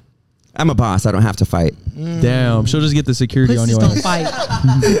fight. I'm a boss. I don't have to fight. Damn. She'll just get the security on Pussies your don't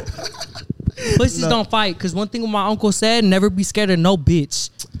ass. fight. Pussies don't fight. Because one thing my uncle said, never be scared of no bitch.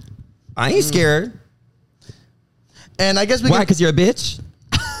 I ain't scared. and I guess we Why? can. Because you're a bitch?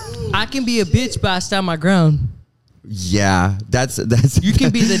 I can be a bitch, but I stand my ground. Yeah, that's You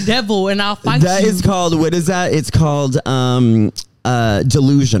can be the devil, and I'll fight that you. is called, what is that? It's called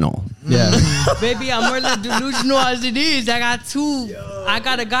delusional. Yeah. Baby, I'm more delusional as it is. I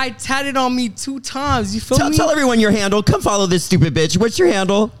got a guy tatted on me 2 times. You feel me? Tell everyone your handle. Come follow this stupid bitch. What's your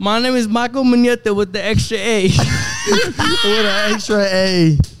handle? My name is Michael Mendieta with the extra A. With an extra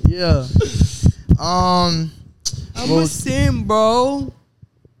A. Yeah. I'm a sim, bro.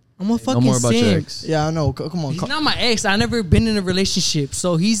 I'm a fucking No more about your sim. ex. Yeah, I know. Come on. He's not my ex. I never been in a relationship,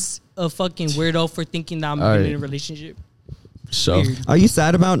 so he's a fucking weirdo for thinking that I'm All been right. in a relationship. So Weird. Are you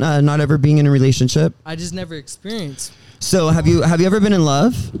sad about not ever being in a relationship? I just never experienced. So have you ever been in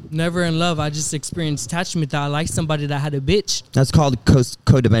love? Never in love. I just experienced attachment that I like somebody that had a bitch. That's called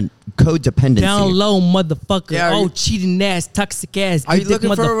codependency. Down low, motherfucker. Yeah, are you- cheating ass, toxic ass. Are you big dick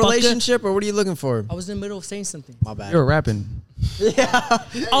looking for a motherfucker. relationship or what are you looking for? I was in the middle of saying something. My bad. you're rapping.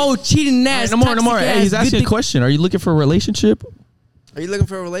 Cheating ass. No more. toxic Hey, ass, he's asking big a dick- question. Are you looking for a relationship? Are you looking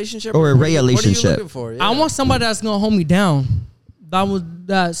for a relationship Or a what are you relationship? looking for? I want somebody that's gonna hold me down.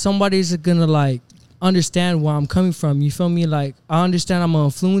 That somebody's gonna like understand where I'm coming from. You feel me? Like I understand I'm an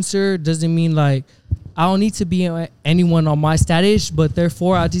influencer. Doesn't mean like I don't need to be anyone on my status, but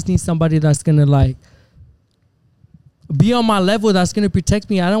therefore I just need somebody that's gonna like be on my level, that's gonna protect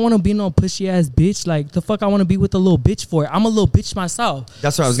me. I don't want to be no pushy ass bitch. Like the fuck I want to be with a little bitch for. I'm a little bitch myself.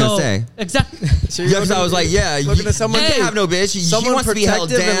 That's what I was gonna say. Exactly. So Yeah, because I was like, yeah, looking at someone- you can't have no bitch. She someone wants to be held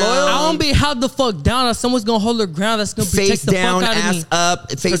protective and down. loyal? I don't be held the fuck down. That someone's gonna hold her ground. That's gonna protect Face the down, fuck out of ass me.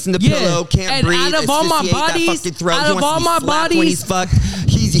 up, facing the Yeah. pillow, can't And breathe. out of all my asphyxiate that bodies- fucking throat. out He of wants to all be my slapped when he's bodies- fucked.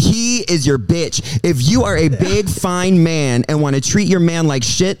 He is your bitch. If you are a big fine man and want to treat your man like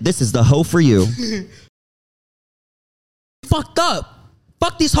shit, this is the hoe for you. Fucked up.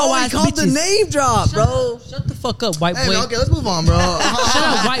 Fuck these whole he ass called bitches. the name drop, bro. Shut the fuck up, white Hey, boy. man, okay, let's move on, bro. Shut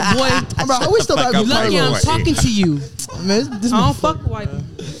up, white boy. Bro, I wish still fuck have up, you white Lucky boy. I'm talking to you. Man, this I don't motherfucker. fuck with white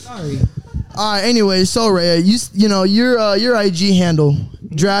people. Sorry. All right. Anyway, so Rhea, you know your IG handle,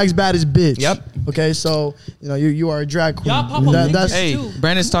 drags bad as bitch. Yep. Okay, so you are a drag queen. Y'all pop up niggas that's Hey, too.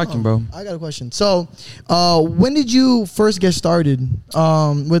 Brandon's talking, bro. I got a question. So, when did you first get started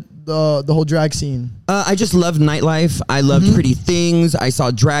with the whole drag scene? I just loved nightlife. I loved pretty things. I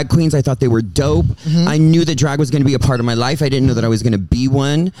saw drag queens. I thought they were dope. I knew that drag was going to be a part of my life. I didn't know that I was going to be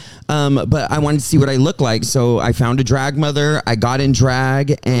one, but I wanted to see what I looked like. So I found a drag mother. I got in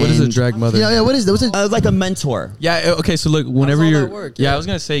drag. And What is a drag mother? Yeah. What is that? What's it? like a mentor. Yeah. Okay. So look, whenever all that you're, work? yeah, Yeah. I was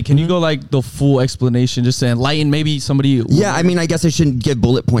gonna say, can you go like the full explanation, just to enlighten maybe somebody? Yeah, I mean, I guess I shouldn't give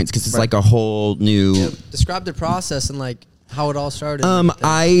bullet points because it's like a whole new. Yeah, describe the process and like how it all started. and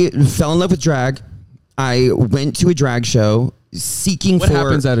everything. I fell in love with drag. I went to a drag show seeking What for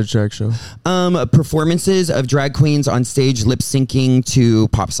happens at a drag show? performances of drag queens on stage lip syncing to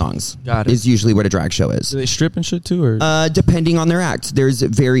pop songs. Got it. Is usually what a drag show is. Do they strip and shit too, or? Depending on their act, there's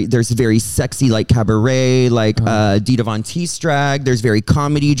very sexy like cabaret, like Dita Von Teese drag. There's very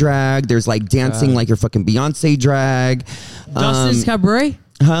comedy drag. There's like dancing like your fucking Beyonce drag. Justin's Cabaret?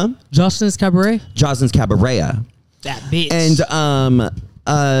 Huh? Justin's Cabaret? Jocelyn's Cabaret. That bitch. And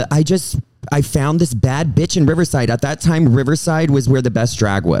I found this bad bitch in Riverside. At that time, Riverside was where the best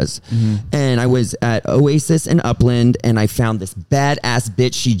drag was. And I was at Oasis in Upland, and I found this badass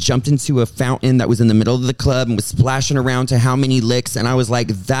bitch. She jumped into a fountain that was in the middle of the club and was splashing around to how many licks. And I was like,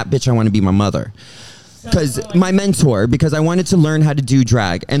 that bitch, I want to be my mother. Because my mentor, because I wanted to learn how to do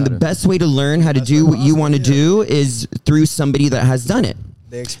drag. And the best way to learn how to do what you want to do is through somebody that has done it.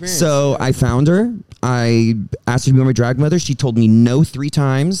 The experience. So I found her. I asked her to be my drag mother. She told me no 3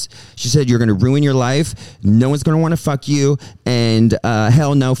 times. She said, you're going to ruin your life. No one's going to want to fuck you. And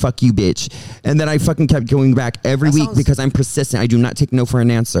hell no, fuck you, bitch. And then I fucking kept going back every week because I'm persistent. I do not take no for an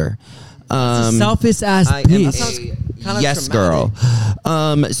answer. Selfish ass I am bitch. That sounds kind of yes, girl.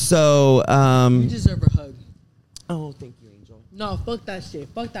 You deserve a hug. Oh, thank you, Angel. No, fuck that shit.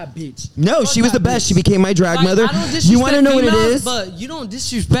 Fuck that bitch. No, Fuck she was that the best. bitch. She became my drag Like, mother. I don't You want to disrespect know what it females, is? But you don't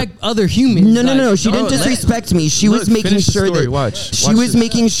disrespect other humans. No. Like, She didn't let- disrespect me. She look, was making finish the sure story. that Watch she was this.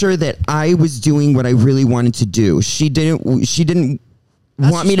 making sure that I was doing what I really wanted to do. She didn't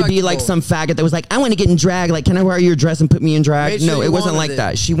That's want me to be like respectable. some faggot that was like, I want to get in drag. Like, can I wear your dress and put me in drag? Made sure No, you it wasn't wanted like it.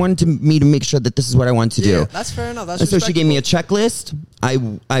 that. She wanted me to make sure that this is what I want to Yeah, do. that's fair enough. That's And so she gave me a respectable. checklist.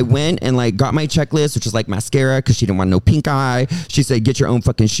 I went and like got my checklist, which was like mascara because she didn't want no pink eye. She said, get your own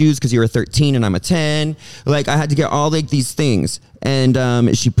fucking shoes because you're a 13 and I'm a 10. Like I had to get all like these things.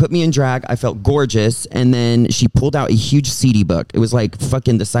 And she put me in drag. I felt gorgeous. And then she pulled out a huge CD book. It was like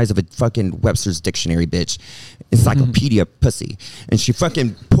fucking the size of a fucking Webster's dictionary, bitch. Encyclopedia pussy. And she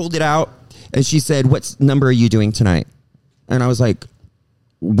fucking pulled it out and she said, what number are you doing tonight? And I was like,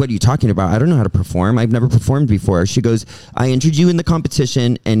 what are you talking about? I don't know how to perform. I've never performed before. She goes, I entered you in the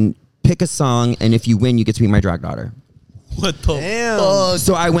competition and pick a song. And if you win, you get to be my drag daughter. What the? Damn.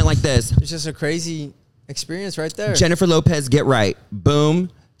 So I went like this. It's just a crazy experience right there. Jennifer Lopez, Get Right. Boom.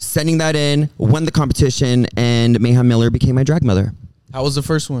 Sending that in, won the competition, and Mayhem Miller became my drag mother. How was the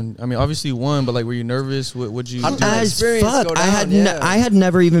first one? I mean, obviously you won, but like, were you nervous? Would you? How'd that As experience fuck. go I had down? Yeah. I had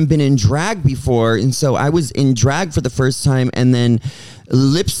never even been in drag before, and so I was in drag for the first time, and then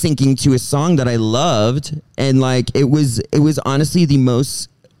lip syncing to a song that I loved, and like it was honestly the most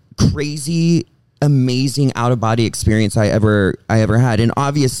crazy, amazing out of body experience I ever had, and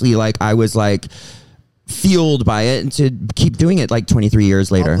obviously like I was like fueled by it, and to keep doing it like 23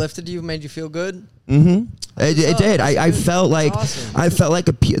 years later. Uplifted you, made you feel good. It did. I felt like awesome. I felt like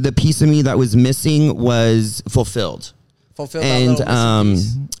the piece of me that was missing was fulfilled. Fulfilled that And little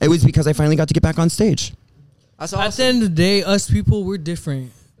missing piece. it was because I finally got to get back on stage. That's At the awesome. end of the day, us people, we're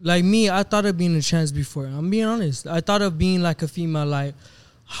different. Like me, I thought of being a trans before. I'm being honest. I thought of being like a female, like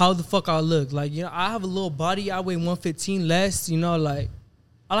how the fuck I look. Like, you know, I have a little body. I weigh 115 less. You know, like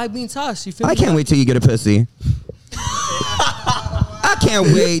I like being tossed. You feel me? I can't wait till you get a pussy. I can't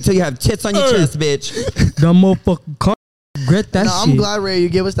wait till you have tits on your chest, bitch. The motherfucker can't regret that No, shit. I'm glad, Ray, you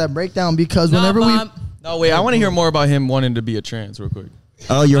give us that breakdown because Nah, whenever but we I'm- No, wait. I want to hear more about him wanting to be a trans, real quick.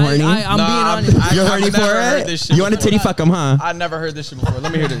 Oh, you're horny? I'm Nah, being honest. You're I've horny for never heard this it? shit You want to before. titty fuck him, huh? I never heard this shit before.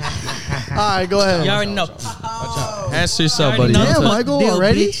 Let me hear this. all right, go ahead. You already know. Answer yourself, I buddy. already know. Damn, Don't touch- Michael, Deal,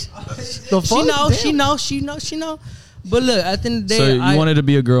 already? bitch. The She fuck? know, Damn. she know. But look, at the end of the day, So you wanted to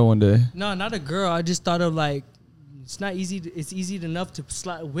be a girl one day? No, not a girl. I just thought of like, it's not easy. It's easy enough to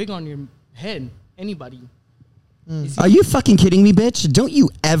slap a wig on your head. Anybody. Are you fucking kidding me, bitch? Don't you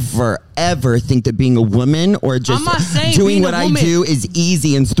ever think that being a woman or just I'm not saying doing being what a I woman. do is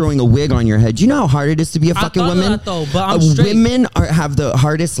easy and throwing a wig on your head? Do you know how hard it is to be a fucking thought of woman? that though, but I'm straight. Women have the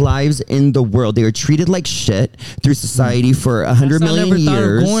hardest lives in the world. They are treated like shit through society for 100 I million never thought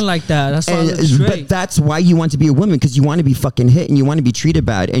years. of going like that. That's why I And, look but straight. that's why you want to be a woman, because you want to be fucking hit and you want to be treated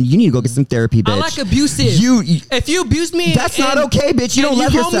bad, and you need to go get some therapy, bitch. I like abusive. You If you abuse me, That's not okay, bitch. You don't and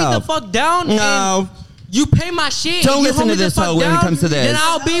love you hold yourself. me the fuck down. No. You pay my shit. Don't and you listen hold to me the this fuck hoe when it down, comes to this. Then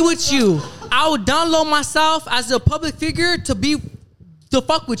I'll be with you. I would download myself as a public figure to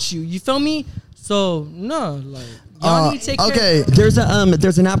fuck with you. You feel me? So no, like y'all need to take care. Okay, There's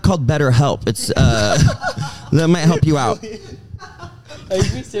an app called BetterHelp. It's that might help you out. Are you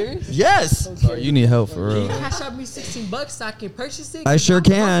being serious? Yes. Oh, you need help for Can you real. cash out me $16 so I can purchase it? I sure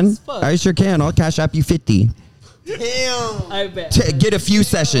can. I sure can. I'll cash app you 50. I bet. Get a few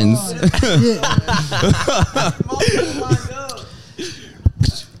sessions.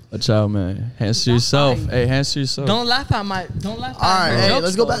 Watch out, man. Hands to yourself. Hey, hands to yourself. Don't laugh at my. Don't laugh at all right, my hey, jokes,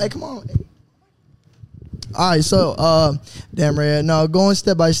 let's go though. back. Hey, come on. All right, so damn, Rhea. No, going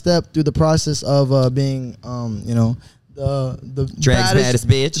step by step through the process of being, you know, the Drag's baddest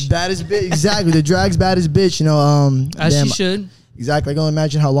bitch. baddest bitch, exactly. The drag's baddest bitch. You know, As damn, she should. exactly. I can only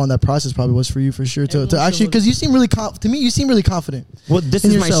imagine how long that process probably was for you, for sure. To Everyone actually, should because you seem really to me, you seem really confident. Well, this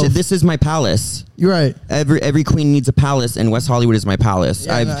in is my yourself. shit. This is my palace. You're right. Every queen needs a palace, and West Hollywood is my palace.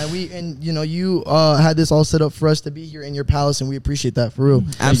 Yeah, and you know, you had this all set up for us to be here in your palace, and we appreciate that for real.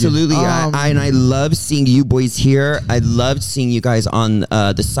 Absolutely. I love seeing you boys here. I loved seeing you guys on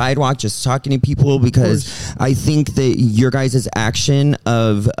the sidewalk just talking to people, because I think that your guys' action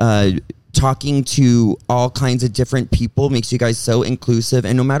of talking to all kinds of different people makes you guys so inclusive.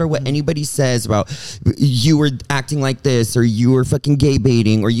 And no matter what anybody says about you were acting like this, or you were fucking gay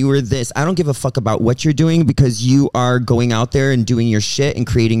baiting, or you were this, I don't give a fuck about what you're doing, because you are going out there and doing your shit and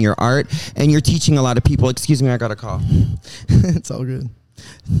creating your art, and you're teaching a lot of people. Excuse me, I got a call. It's all good.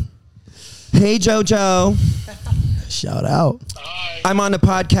 Hey, JoJo. Shout out. Hi. I'm on the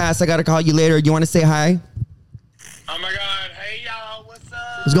podcast. I got to call you later. You want to say hi? Oh my God. Hey y'all, what's up?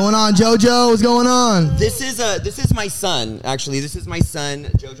 What's going on, JoJo? What's going on? This is my son. Actually, this is my son,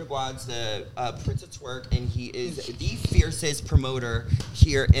 Jojo Guad's the Prince of Twerk, and he is the fiercest promoter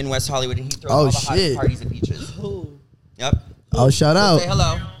here in West Hollywood, and he throws all the hottest parties at beaches. Yep. Oh, shout out. Say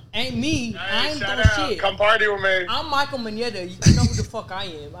hello. Ain't me. I Hey, ain't shout doing out. shit. Come party with me. I'm Michael Mendieta. You know who the fuck I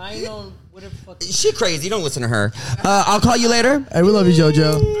am. I ain't know what the fuck. She crazy. Don't listen to her. I'll call you later. Hey, we love you,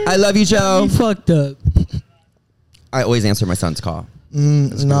 JoJo. I love you, Joe. You fucked up. I always answer my son's call.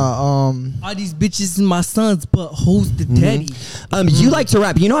 All these bitches is my sons, but who's the daddy? You like to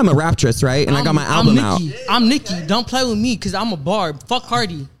rap. You know I'm a raptress, right? And I got my album out. I'm Nikki. Don't play with me, because I'm a barb. Fuck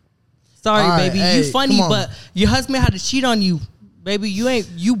Cardi. Sorry, All right, baby. hey, you funny, come on. but your husband had to cheat on you. Baby,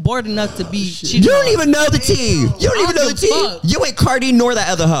 you bored enough to be You cheated don't on. even know the tea. You don't even know the give a tea. fuck. You ain't Cardi nor that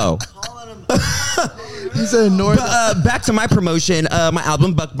other hoe. You said North. But back to my promotion. My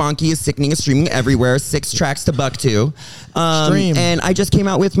album Buck Bonky is sickening, is streaming everywhere. 6 tracks to buck to. Stream. And I just came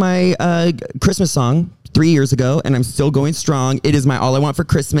out with my Christmas song 3 years ago, and I'm still going strong. It is my All I Want for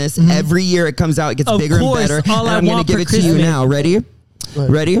Christmas. Every year it comes out, it gets Of bigger course, and better. All And I I'm gonna Want give for it to you Christmas. now. Ready? ahead.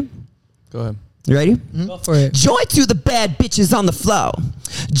 Ready? Go ahead. You ready? Go for it. Joy to the bad bitches on the flow.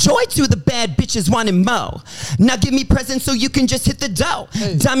 Joy to the bad bitches wanting mo. Now give me presents so you can just hit the dough.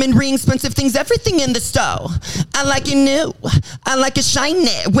 Diamond ring, expensive things, everything in the store. I like it new. I like it shiny.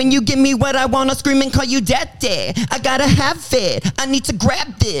 When you give me what I want, I'll scream and call you daddy. I gotta have it. I need to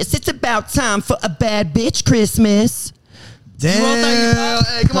grab this. It's about time for a bad bitch Christmas. Damn.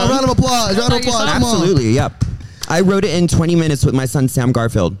 Hey, come on, round of applause. Round of applause. Come on. Absolutely, yep. I wrote it in 20 minutes with my son Sam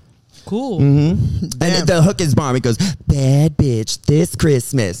Garfield. Cool. And the hook is bomb. It goes, bad bitch this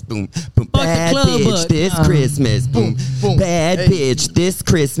Christmas. Boom, boom. the Bad club bitch book. this Christmas. Boom, boom. Bad Hey. bitch this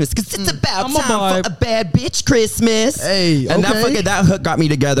Christmas. Because it's about I'm a time vibe. for a bad bitch Christmas. Hey, And okay. that hook got me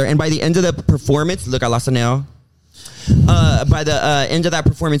together. And by the end of the performance, look, I lost a nail. By the end of that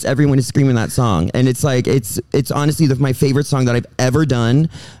performance, everyone is screaming that song. And it's like, it's honestly my favorite song that I've ever done.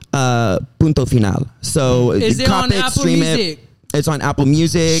 Punto final. So Is it cop on Apple stream Music? It's on Apple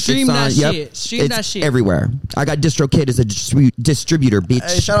Music. Stream it's on, that yep, shit. Stream it's that shit. everywhere. I got DistroKid as a distributor, bitch.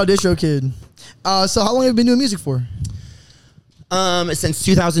 Hey, shout out Distro Kid. So how long have you been doing music for? Since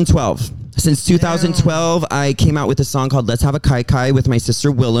 2012. Since 2012, I came out with a song called Let's Have a Kai Kai with my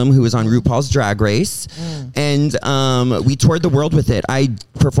sister Willem, who was on RuPaul's Drag Race. And we toured the world with it. I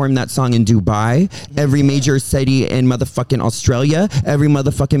performed that song in Dubai, every major city in motherfucking Australia, every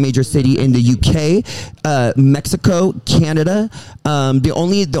motherfucking major city in the UK, Mexico, Canada. The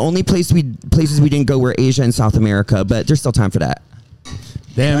only places we didn't go were Asia and South America, but there's still time for that.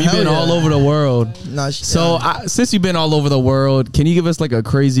 Damn, you've Hell been yeah. all over the world. Nah, So since you've been all over the world, can you give us like a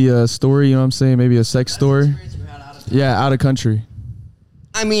crazy story? You know what I'm saying? Maybe a sex story. Yeah, out of country.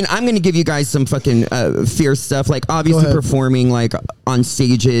 I mean, I'm going to give you guys some fucking fierce stuff. Like, obviously, performing like on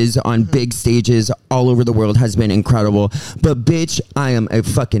stages, on big stages all over the world has been incredible. But, bitch, I am a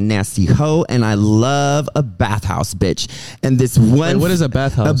fucking nasty hoe, and I love a bathhouse, bitch. And this one... Wait, what is a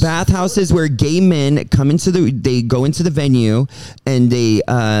bathhouse? A bathhouse is where gay men they go into the venue, and they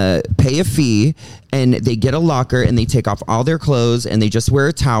pay a fee, and they get a locker, and they take off all their clothes, and they just wear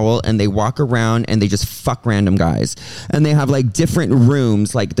a towel, and they walk around, and they just fuck random guys. And they have, like, different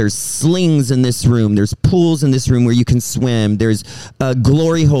rooms. Like, there's slings in this room, there's pools in this room where you can swim, there's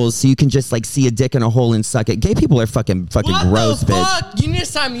glory holes so you can just like see a dick in a hole and suck it. Gay people are fucking What gross, the bitch. fuck? You need to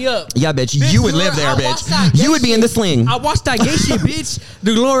sign me up. Yeah, bitch, you would live there, I bitch. watched that gay You would be in the sling. I watched that gay shit, bitch.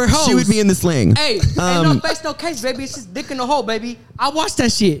 The glory hole. She would be in the sling. Hey, ain't no face, no case, baby. It's just dick in the hole, baby. I watched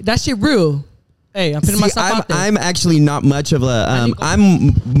that shit. That shit real. Hey, I'm putting myself out there. I'm actually not much of a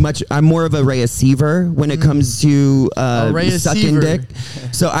I'm more of a receiver when it comes to sucking dick.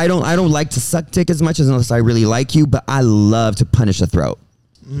 So I don't like to suck dick as much unless I really like you, but I love to punish a throat.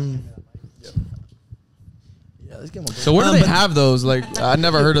 So where do they have those? Like, I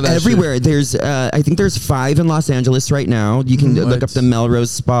never heard of that. Everywhere. Shit. There's I think there's 5 in Los Angeles right now. You can look up the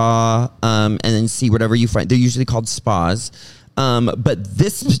Melrose Spa and then see whatever you find. They're usually called spas. But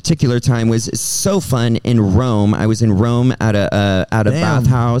this particular time was so fun in Rome. I was in Rome at a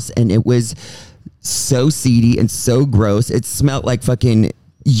bathhouse, and it was so seedy and so gross. It smelled like fucking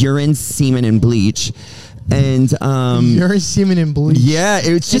urine, semen, and bleach. And urine, semen, and bleach. Yeah,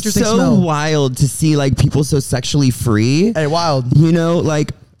 it's just so wild to see like people so sexually free. Hey, wild. You know,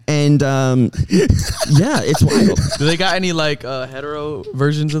 like. And yeah, it's wild. Do they got any like hetero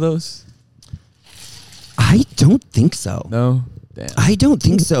versions of those? I don't think so. No. Damn. I don't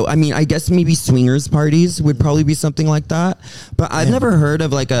think so. I mean, I guess maybe swingers parties would probably be something like that. But I've never heard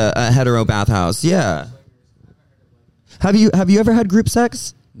of like a hetero bathhouse. Yeah. Have you ever had group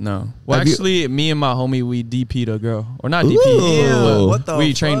sex? No. Well, Have actually, me and my homie, we DP'd a girl. Or not Ooh. DP'd. What the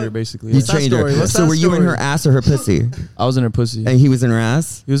we trained fuck? her, basically. You Yeah. trained her. What's So that were you in story? her ass or her pussy? I was in her pussy. And he was in her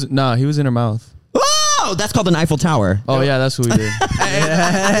ass? He was in her mouth. Oh, that's called an Eiffel Tower. Oh, yeah, that's what we did.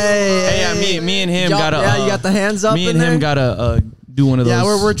 Hey, Yeah, me and him Y'all- got a... yeah, you got the hands up Me in and him there? got to do one of those. Yeah,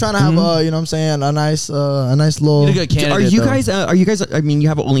 we're trying to have you know what I'm saying, a nice little. Need a good candidate, Are you guys? I mean, you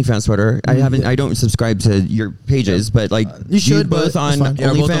have an OnlyFans Twitter. I don't subscribe to your pages, but like You should, but both on it's fine. Yeah,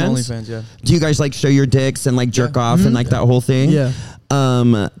 OnlyFans. both on OnlyFans, yeah. Do you guys like show your dicks and like jerk off and like that whole thing? Yeah.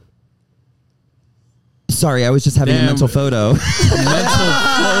 Sorry, I was just having a Damn. mental photo.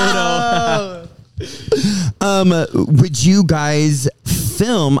 Would you guys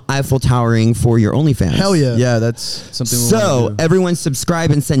film Eiffel Towering for your OnlyFans? Hell yeah. Yeah, that's something we So want to do. everyone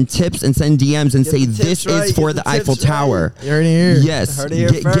subscribe and send tips and send DMs and say the this tips right, is for get the the Eiffel tips right. Tower. You already here. Yes, Heard it here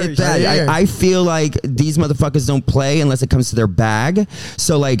get first. that. Heard it here. I feel like these motherfuckers don't play unless it comes to their bag.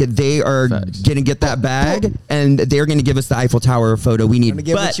 So like they are Facts. gonna get that bag and they're gonna give us the Eiffel Tower photo we need. Gonna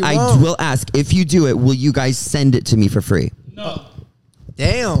get what But you I want. will ask, if you do it, will you guys send it to me for free? No.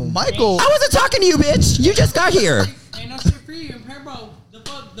 Damn. Michael. I wasn't talking to you, bitch. You just got here. Ain't no shit for you. Bro,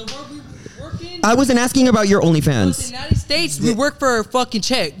 the work we work in. I wasn't asking about your In the OnlyFans. United States, we work for a fucking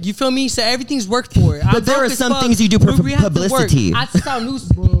check. You feel me? So everything's worked for. But there are some things you do for We have to work. publicity. I take out news.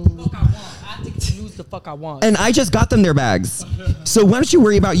 The fuck I want. I take the news the fuck I want. And I just got them their bags. So why don't you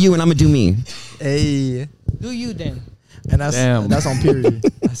worry about you and I'm gonna do me? Hey. Do you then? And that's Damn. on period.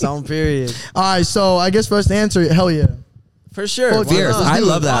 That's on period. All right, so I guess for us to answer, hell yeah. For sure. Fuck Why Fierce. not? I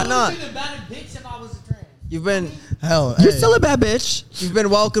love that. Why not? You'd be a better bitch if I was a trans. You've been Hell, You're hey. still a bad bitch. you've been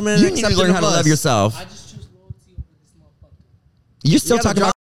welcoming and You need to accepting learn how to of us. love yourself. I just choose loyalty over this motherfucker. You're still You gotta talking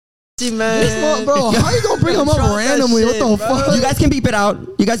about. See, man. This mo- bro, how you gonna bring him up Drop that randomly? shit, What the bro. fuck? You guys can beep it out.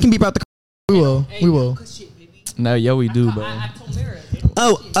 You guys can beep out the. We will. Hey, We they will. don't cut shit, baby. No, yeah, we do, but I told Mara. They don't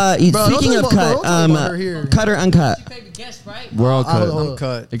Oh, cut shit. Bro, speaking don't of talk about- cut, don't talk about her here. cut or uncut? Your favorite guest, right? we're all cut. hold I'm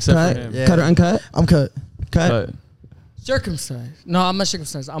cut. Except Cut, for him. Yeah. cut or uncut? I'm cut. Cut. Cut. Circumcised. No, I'm not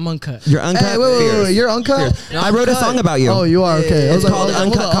circumcised. I'm uncut. You're uncut. Hey, wait, Fierce. you're uncut? Fierce. I wrote a song about you. Oh, you are okay. I was It's like, called hold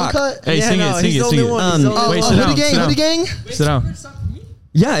Uncut on, Cock. uncut? Hey, Yeah, sing no, it, sing he's it, the sing only it. one. He's the only Wait, one. sit down, Hoodie gang, sit hoodie down. gang. Sit down.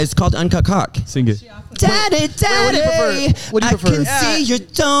 Yeah, it's called Uncut Cock. Sing it. Daddy, what do you prefer? What do you I prefer? can Yeah. see your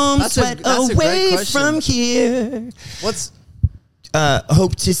dome That's a- sweat that's a great away question. from here. What's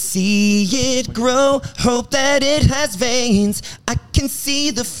Hope to see it grow. Hope that it has veins. I can can see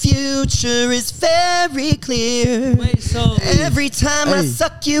the future is very clear. Wait, so Every time I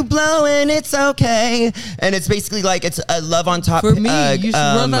suck, you blow, and it's okay. And it's basically like it's a Love on Top for me, you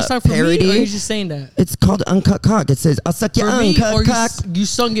wrote that song for parody. me, or you just saying that? It's called Uncut Cock. It says, I'll suck your For me, uncut or cock. you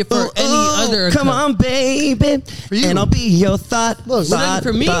sung it for Ooh, any ooh, other? Come account? on, baby. you. And I'll be your thought. Look, thought,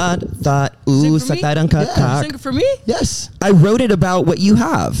 for me? thought. Sing Ooh, for suck me? that uncut Yeah. cock. Sing it for me? Yes. I wrote it about what you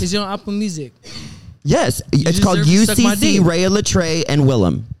have. Is it on Apple Music? Yes. It's called deserve to suck my UCC, dick. Rhea Litre, and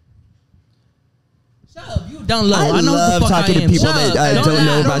Willem. Shut up, you down low. I know love what the fuck talking I to am. people Shut that up. don't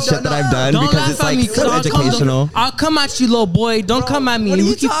know laugh. about shit that I've done Don't because laugh it's at like me, so 'cause educational. I'll come at you, little boy. Don't come at me. What are We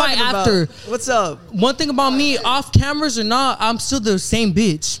you can fight talking about? after. What's up? One thing about me, off cameras or not, I'm still the same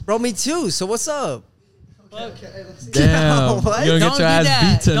bitch. Bro, me too. So what's up? Damn. What? You're gonna Don't get do your ass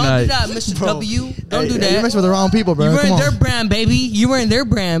that. beat tonight. Don't do that, Mr. W. Don't do You're that. messing with the wrong people, bro. You were Come in on. their brand, baby. You were in their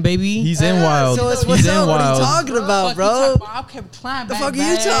brand, baby. He's in wild. So it's He's what's in up? What are you wild. talking about, bro? I kept flying, The baby. fuck are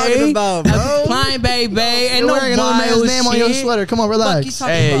you talking about, bro? Flying, baby. Ain't You're no wearing another man's wild name on your shit. sweater. Come on, Fuck you relax.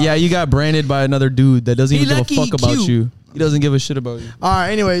 talking Hey, about? yeah, you got branded by another dude that doesn't He even give lucky a fuck he about cute. you. He doesn't give a shit about you. All right.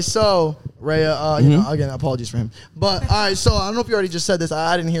 Anyway, so Rhea, you know, again, apologies for him. But all right. So I don't know if you already just said this.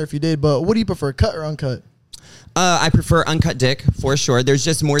 I didn't hear if you did. But what do you prefer, cut or uncut? I prefer uncut dick for sure. There's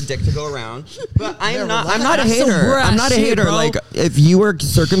just more dick to go around. But I'm not a That's some hater. raw I'm not a shit, hater. bro. Like if you were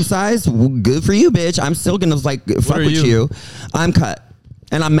circumcised, well, good for you, bitch. I'm still gonna like fuck are with you? you. I'm cut,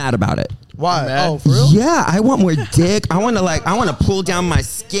 and I'm mad about it. Why? Mad? Oh, for real? Yeah, I want more dick. I want to pull down my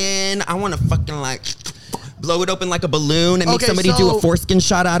skin. I want to fucking like blow it open like a balloon and make Okay, somebody do so- a foreskin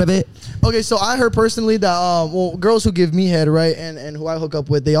shot out of it. Okay, so I heard personally that well, girls who give me head, right, and who I hook up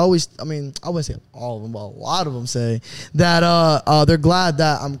with, they always, I mean, I wouldn't say all of them, but a lot of them say that they're glad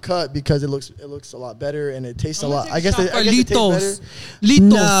that I'm cut because it looks a lot better and it tastes a lot. I guess it tastes better. Litos.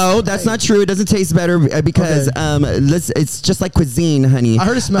 No, that's not true. It doesn't taste better because it's just like cuisine, honey. I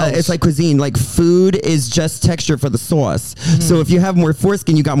heard it smells. It's like cuisine. Like food is just texture for the sauce. Mm-hmm. So if you have more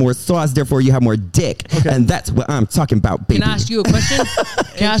foreskin, you got more sauce. Therefore, you have more dick, Okay. and that's what I'm talking about, baby. Can I ask you a question?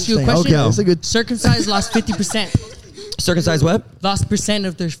 Can I ask you a question? Okay, that's a good. Circumcised lost 50%. Circumcised what? Lost percent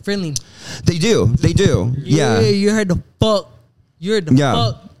of their feeling. They do. They do. Yeah. You heard the fuck. You heard the Yeah.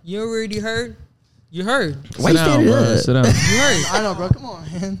 fuck. You already heard. You heard. Why Sit you down, standing bro. up? Sit down. You heard. I know, bro. Come on,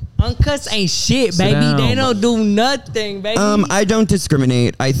 man. Uncuts ain't shit, Sit baby. down, They bro. don't do nothing, baby. I don't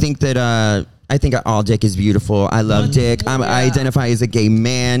discriminate. I think that I think all dick is beautiful. I love dick. I identify as a gay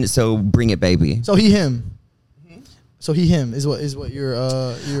man, so bring it, baby. So him. So him is what your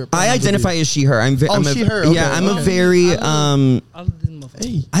I identify as she, her. I'm she, her. Okay. Yeah, I'm a Okay. very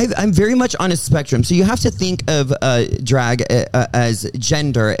Hey. I'm very much on a spectrum. So you have to think of drag as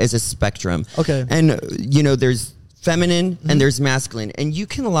gender as a spectrum. Okay. And you know, there's feminine and there's masculine, and you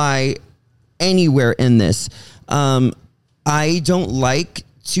can lie anywhere in this. I don't like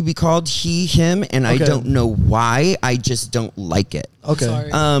to be called he, him, and I Okay. don't know why. I just don't like it. Okay. Sorry.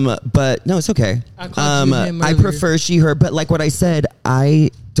 But no, it's okay. I called you him I earlier. prefer she, her. But like what I said,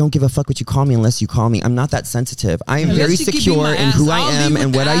 I don't give a fuck what you call me unless you call me. I'm not that sensitive. I am Unless very you can beat secure my in ass, who I I'll leave am with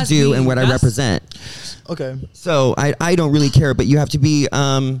and the what I ass do and beating. what I That's- represent. Okay. So I don't really care, but you have to be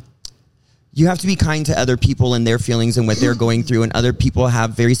kind to other people and their feelings and what they're going through, and other people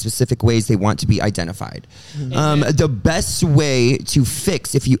have very specific ways they want to be identified. The best way to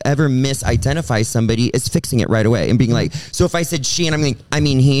fix if you ever misidentify somebody is fixing it right away and being like, so if I said she and I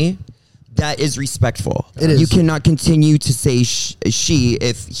mean he, that is respectful. It is. You cannot continue to say she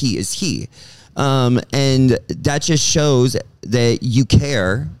if he is he. And that just shows that you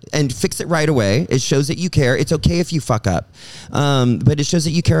care, and fix it right away. It shows that you care. It's okay if you fuck up. But it shows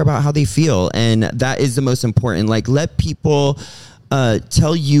that you care about how they feel. And that is the most important. Like, let people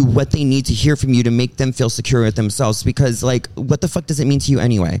tell you what they need to hear from you to make them feel secure with themselves, because like, what the fuck does it mean to you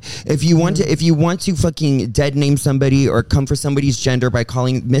anyway? If you want to fucking dead name somebody or come for somebody's gender by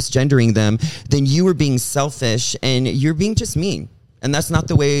misgendering them, then you are being selfish and you're being just mean. And that's not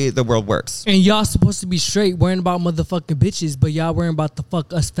the way the world works. And y'all supposed to be straight, worrying about motherfucking bitches, but y'all worrying about the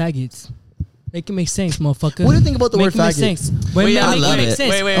fuck us faggots. Make it make sense, motherfucker. What do you think about the word Make it make faggot? sense. Wait, Make I it love make it.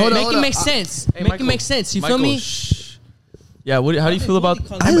 sense. Wait, Hold on, Make hold it on. make sense. Hey, Make it make sense. You feel me? Shh. Yeah, how do you feel about...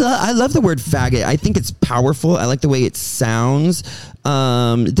 I love the word faggot. I think it's powerful. I like the way it sounds.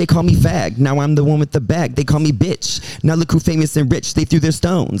 They call me fag. Now I'm the one with the bag. They call me bitch. Now look who famous and rich. They threw their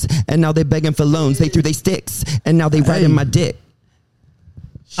stones. And now they begging for loans. They threw their sticks. And now they riding my dick.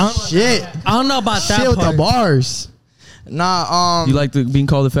 Shit. I don't know about that Shit with part. the bars. Nah. You like being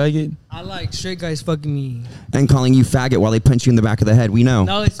called a faggot? I like straight guys fucking me. And calling you faggot while they punch you in the back of the head. We know.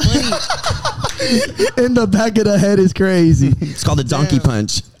 No, it's funny. In the back of the head is crazy. It's called a donkey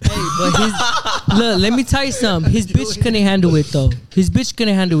punch. Hey, but look, let me tell you something. His bitch couldn't handle it though. His bitch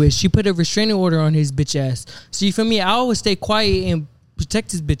couldn't handle it. She put a restraining order on his bitch ass. So you feel me? I always stay quiet and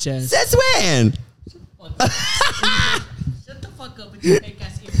protect his bitch ass. Since when? Shut the fuck up with your fake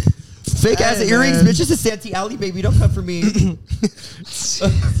ass earrings. Fake ass earrings, bitch. It's a Santee Alley, baby. Don't come for me.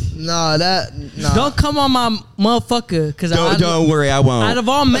 Nah. Don't come on my motherfucker, cause Don't worry, I won't. out of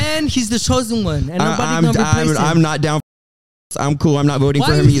all men, he's the chosen one, and nobody gonna replace him. I'm not down. I'm cool. I'm not voting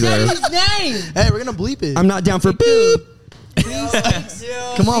for him you either. say his name? Hey, we're gonna bleep it. I'm not down for beep. Please,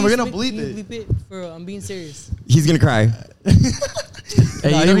 Come on, we're gonna please bleep it. Bleep it. For real, I'm being serious. He's gonna cry.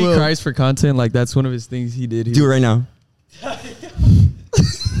 Hey, Nah, you know he he will. cries for content. Like that's one of his things he did. Do it right now.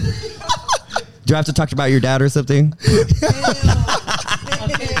 Do I have to talk about your dad or something?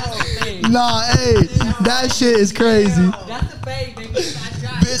 Nah, hey, that shit is crazy. That's a fade, baby.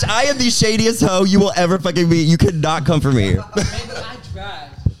 Bitch, I am the shadiest hoe you will ever fucking meet. You could not come for me. Baby, I drag.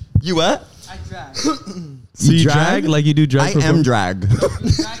 You what? I drag. So you drag like you do drag. I am drag.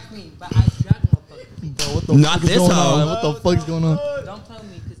 Drag queen, but I drag motherfucker. Bro, what the Not fuck is this going hoe. on? What the fuck's going on? Don't tell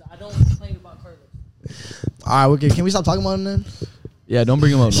me, because I don't complain about curves. All right, okay. Can we stop talking about him then? Yeah, don't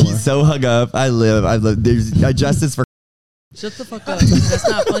bring him up no more. He's so hung up. I live. There's justice for. Shut the fuck up. That's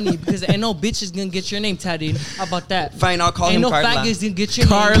not funny, because ain't no bitch is gonna get your name tatted. How about that? Fine, I'll call Ain't him no Carla. faggots gonna get your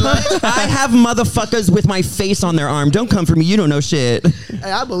Carla. name. I have motherfuckers with my face on their arm. Don't come for me. You don't know shit.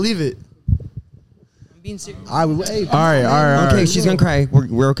 Hey, I believe it. I'm being serious. All right, hey, All right. Okay, she's gonna cry.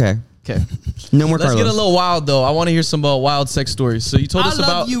 We're okay. Okay. No more Let's Carlos. get a little wild though. I want to hear some wild sex stories. So you told I us love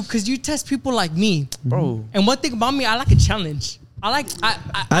about you because you test people like me. bro. And one thing about me, I like a challenge. I don't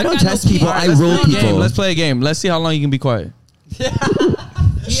got no test people, kid. I Let's rule play a people. game. Let's play a game. Let's see how long you can be quiet.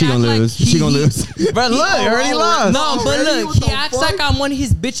 She gonna act like lose. She gonna lose. Bro, look, you already lost. No, but Already? look, What he the acts fuck? like I'm one of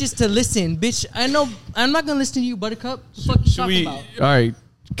his bitches to listen. Bitch, I know I'm not gonna listen to you, Buttercup. The fuck you Should talking we? about? All right.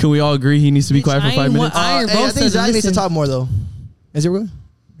 Can we all agree he needs to be Bitch, quiet for I 5 ain't minutes? want- I ain't Hey, I roasted think Zach to needs to listen. talk more though. Is it real?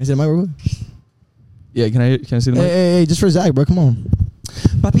 Is it my real? Yeah. Can I see the mic? Hey, just for Zach, bro. Come on.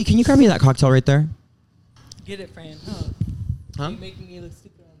 Puppy, can you grab me that cocktail right there? Get it, Fran. Huh? You making me look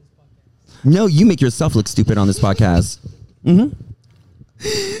stupid on this podcast. No, you make yourself look stupid on this podcast. Mm-hmm.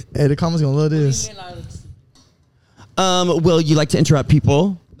 Hey, the comments gonna love You this. made I look stupid. Will you like to interrupt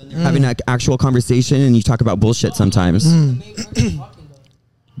people having an actual conversation and you talk about bullshit sometimes? The main person talking,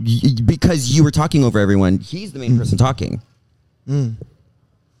 though. Because you were talking over everyone. He's the main person talking. All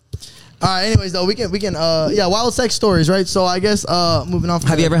right. Anyways, though, we can wild sex stories, right? So I guess moving on. From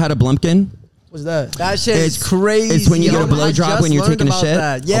Have you ever had a blumpkin? What's that? That shit It's- is crazy. it's when you get a I blowjob just when you're learned taking a about shit?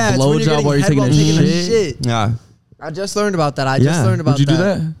 that. Yeah, A it's when you're blowjob getting while you're head taking a while shit? Yeah. I just learned about that. I just learned about Would you do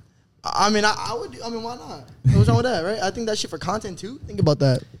that? I mean, I would. I mean, why not? What's wrong with that, right? I think that shit for content too. Think about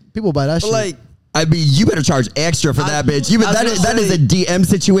that. People buy that But shit. like, I mean, you better charge extra for that, bitch. You I was that gonna is that is say- a DM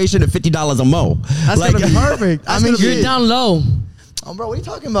situation of $50 a mo. that's Like- gonna be perfect. I That's mean, gonna be You're down low. bro, what are you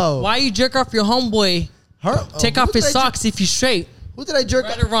talking about? Why you jerk off your homeboy? Her, Take who off did his I jer- socks if you straight. Who did I jerk?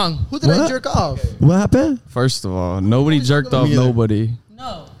 Right or wrong? Who did I What? jerk off? What happened? First of all, nobody jerked off Me either. nobody.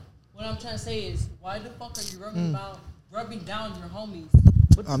 No. What I'm trying to say is, why the fuck are you rubbing down your homies?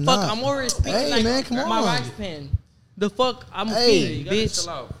 What the I'm fuck? not. I'm already speaking Hey, like man, come my on. rice pen. The fuck? I'm a Hey. fiend, bitch.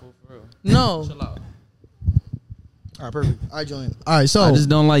 out, for real. No. Chill out. All right, perfect. All right, Julian. All right, so I just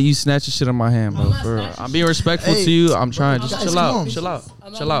don't like you snatching shit on my hand, bro. I'm not For real. snatching I'm being respectful Hey, to you. I'm trying. Just guys, chill come out. on. Chill out.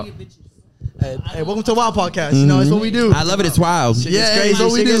 I'm not Chill one out. of your bitches. hey, welcome to Wild Podcast. You know, that's what we do. I love it. It's wild. Yeah, It's hey, crazy. so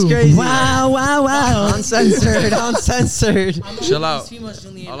we Shit gets do. crazy. Wow, wow, wow. Uncensored. Uncensored. I'm Chill one of out. these females,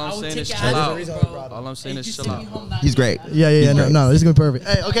 Julian. All I I'm would saying take is your chill ass out. over, bro. All I'm saying If is you chill send me out. home that He's night, great. Yeah, no, this is gonna be perfect.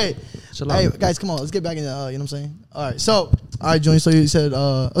 Hey, okay. Chill Hey, out. guys, come on, let's get back in. You know what I'm saying? All right, so, all right, Julian. So you said,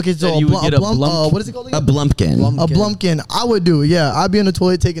 okay, so Said you would get a blump- what is it called A again? blumpkin. A blumpkin. I would do. Yeah, I'd be in the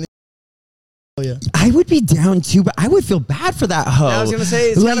toilet taking. Oh yeah. I would be down too, but I would feel bad for that hoe. Yeah, I was gonna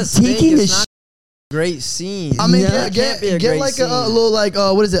say it's like gotta stink. taking It's the not a great scene. I mean, Yeah. Can't be a get great like scene. a little like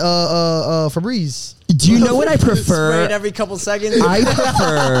what is it? Febreze. Do you know what I Spray prefer? it every couple seconds.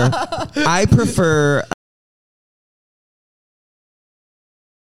 I prefer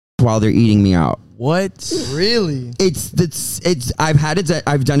while they're eating me out. What? Really? It's I've had it.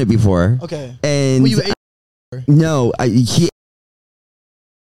 I've done it before. Okay. And Well, you ate. no, he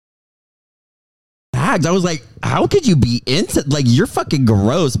bags. I was like, how could you be into like you're fucking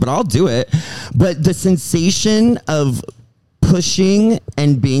gross, but I'll do it. But the sensation of pushing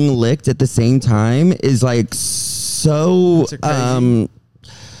and being licked at the same time is like so It's a crazy-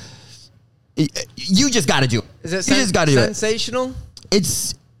 you just got to do it. Is it you just got to do it. sensational?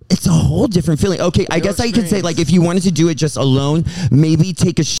 It's a whole different feeling. Okay, I guess I could say experience. like if you wanted to do it just alone, maybe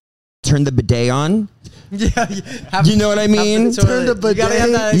take a turn the bidet on. Yeah, You know what I mean? Turn the bidet. You gotta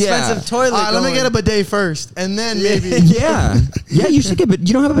have that expensive Yeah. toilet. All right, let me going. get a bidet first, and then maybe. Yeah. Yeah, you should get, but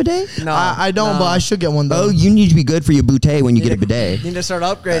you don't have a bidet? No, I don't, but I should get one though. Oh, you need to be good for your boutte when you get a bidet. Need to start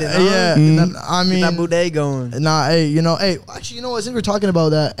upgrading. Huh? Yeah, I mean, Get that boudet going. nah, hey, actually, you know what? Since we're talking about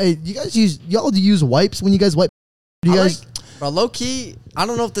that, hey, y'all use wipes when you guys wipe? Do you guys? Bro, low key, I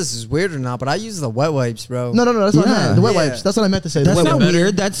don't know if this is weird or not, but I use the wet wipes, bro. No, that's what I Yeah. meant. The wet Yeah. wipes. That's what I meant to say. That's the wet not wipes.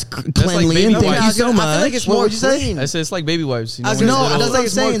 weird. That's like cleanly. baby And thank wipes. you so much. I feel like it's What more would you say? clean. I said it's like baby wipes. You know, I was when gonna it's say, No, little- that's what I'm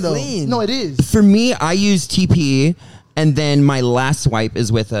it's more saying though. clean. No, it is. For me, I use TP, and then my last wipe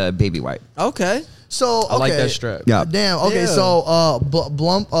is with a baby wipe. Okay. So okay. I like that strap. Yeah. Damn. Okay. Yeah. So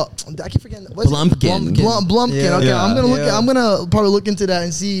Blump. I keep forgetting. What's it? Blumpkin. Blumpkin. Yeah. Okay. Yeah. I'm gonna look. Yeah. I'm gonna probably look into that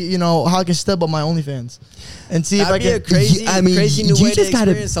and see how I can step up my OnlyFans, and see That'd if be I a can. crazy, I mean, crazy new you way to just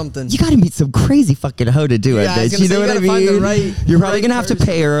gotta- experience something. You gotta meet some crazy fucking hoe to do it, Yeah, I was bitch. gonna You say, know you what I gotta find the mean? right- You're probably right gonna have to person.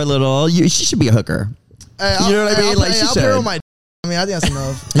 pay her a little. She should be a hooker. Hey, You know what I mean? Like, she I'll pair should. with my. I mean, I think that's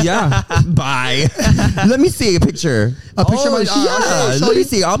enough. Yeah. Bye. Let me see a picture. A picture of my. Yeah. Let me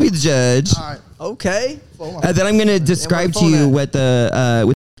see. I'll be the judge. All right. Okay. And then I'm gonna describe to phone you at? what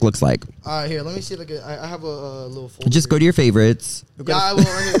the looks like. All right. Here, let me see if I can. I have a little folder. Just go to your favorites. Yeah, I will.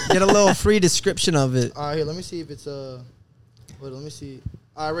 Let me, Get a little free description of it. all right. Here, let me see if it's Wait, let me see.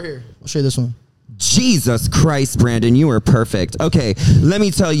 All right, right here. I'll show you this one. Jesus Christ, Brandon, you are perfect. Okay, let me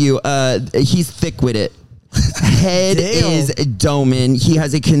tell you, he's thick with it. Head Damn. is doming. He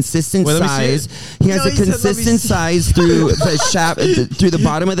has a consistent Wait, let me size. see He has No, a he said, "Let me consistent see." size through the shaft, through the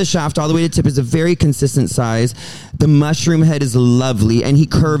bottom of the shaft all the way to tip is a very consistent size. The mushroom head is lovely, and he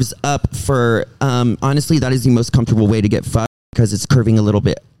curves up for. Honestly, that is the most comfortable way to get fucked because it's curving a little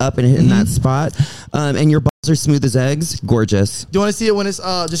bit up in that spot. And your balls are smooth as eggs. Gorgeous. Do you want to see it when it's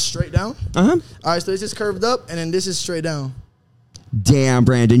just straight down? Uh huh. All right, so it's just curved up, and then this is straight down. Damn,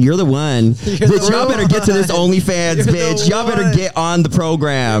 Brandon, you're the one. Bitch, y'all better get to this OnlyFans, You're the bitch. Y'all better one. get on the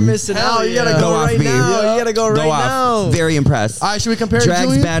program. Missing Hell out. You gotta yeah. go, Go off right me. now. You gotta go right now. Very impressed. All right, should we compare it, Drag's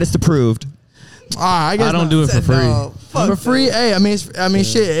Julian? baddest approved. All right, I guess I don't not. do it for free. No, fuck for free. Hey, I mean,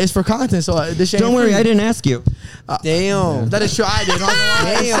 shit, it's for content. So this shit. Don't ain't worry, free. I didn't ask you. Damn. That is true. I did.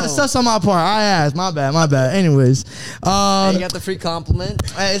 Damn. That's on my part. I asked. My bad. Anyways, You got the free compliment.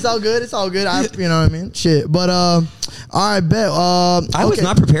 hey, it's all good. It's all good. You know what I mean? Shit. But all right, bet. I was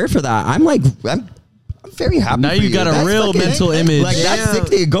not prepared for that. I'm very happy. Now for you got a That's real fucking- mental image. Like that's Damn.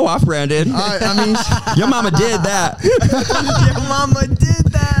 sick. To go off, Brandon. All right. I mean, Your mama did that. Your mama did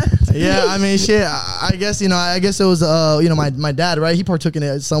that. yeah. I mean, shit. I guess I guess it was my dad, right? He partook in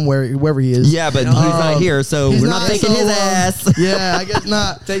it somewhere, wherever he is. Yeah, but he's not here, so He's we're not not, taking so, his ass. Yeah, I guess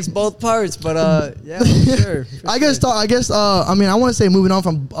not. Takes both parts, but yeah, for sure. I guess. I mean, I want to say moving on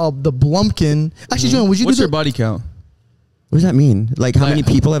from the Blumpkin. Actually, Julian, would you What's do your body count? What does that mean? Like, how Like- many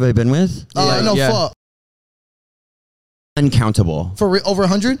people have I been with? No, Yeah. fuck. Uncountable. For over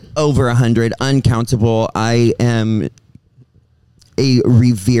 100? Over 100. Uncountable. I am a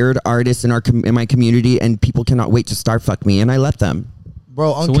revered artist in my community, and people cannot wait to start fuck me, and I let them.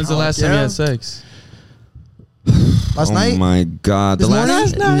 Bro, So when's the last time you Yeah. had sex? Last Oh night? my god! This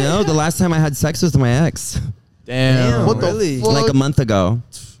morning? No, the last time I had sex was with my ex, Damn. What the Really? fuck? like a month ago.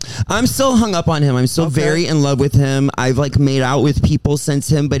 I'm still hung up on him. I'm still very in love with him. I've like made out with people since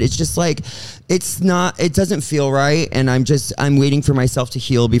him, but it's just like it doesn't feel right, and I'm waiting for myself to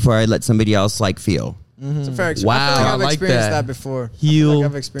heal before I let somebody else like feel. It's a fair experience. Wow, I feel like I I've like experienced that. that before. I Heal feel like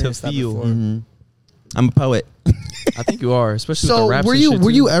I've to experienced that feel. before. I'm a poet. I think you are, especially with So the raps were and you shit,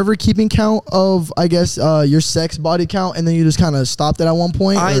 were too. you ever keeping count of your sex body count, and then you just kind of stopped it at one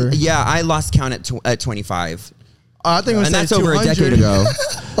point? or? I lost count at 25. I think it was And that's over a decade ago.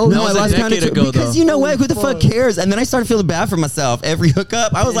 Oh No, no, I was a lost count decade at ago, because though. you know what? Who the fuck cares? And then I started feeling bad for myself. Every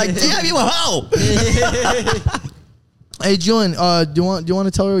hookup, I was like, "Damn, you a hoe!" Hey, Julian, do you want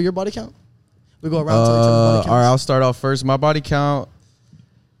to tell her your body count? We go around to each other's body All right, counts. I'll start off first. My body count,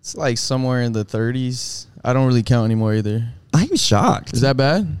 it's like somewhere in the 30s. I don't really count anymore either. I'm shocked. Is that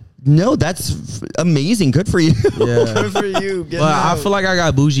bad? No, that's amazing. Good for you. Yeah. Good for you. But I feel like I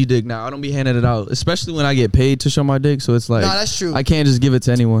got bougie dick now. I don't be handing it out, especially when I get paid to show my dick. So it's like, Nah, that's true. I can't just give it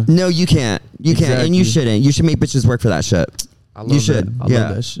to anyone. No, you can't. You can't, and you Exactly. shouldn't. You should make bitches work for that shit. I love You should. That. I Yeah.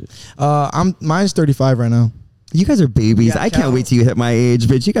 love that shit. Mine's 35 right now. You guys are babies. Yeah, I can't count. wait till you hit my age,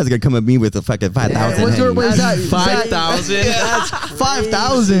 bitch. You guys are gonna come at me with a fucking 5,000. What's your hanging. that? 5,000? That's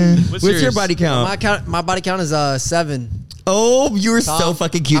 5,000. What's your body count? My body count is 7. Oh, you were so Tom,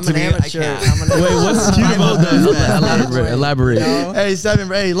 fucking cute I'm to an me. amateur. I can't. Wait, what's cute about that? Elaborate. No. Hey, 7.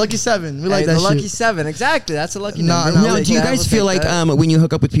 Hey, lucky 7. We like Hey, that the lucky shit. 7, exactly. That's a lucky Nah, number. nah, Now, We'll do you take that, guys we'll feel take like that. when you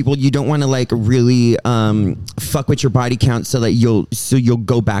hook up with people, you don't want to like really fuck with your body count so that you'll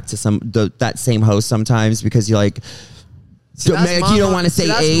go back to that same host sometimes because you like See, that's you my don't mi- want to say see,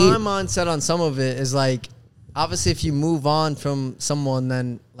 that's 8. my mindset on some of it is like, obviously, if you move on from someone,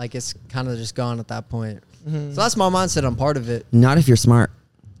 then like it's kind of just gone at that point. So that's my mindset on part of it. Not if you're smart.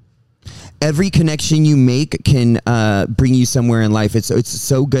 Every connection you make can bring you somewhere in life. It's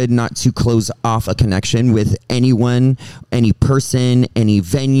so good not to close off a connection with anyone, any person, any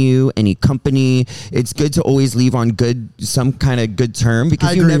venue, any company. It's good to always leave on some kind of good term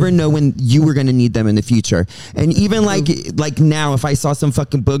because you never know when you were going to need them in the future. And even like now, if I saw some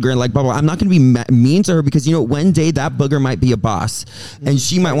fucking booger and like blah blah, I'm not going to be mean to her because you know one day that booger might be a boss and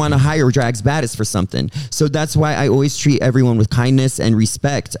she might want to hire Drag's baddest for something. So that's why I always treat everyone with kindness and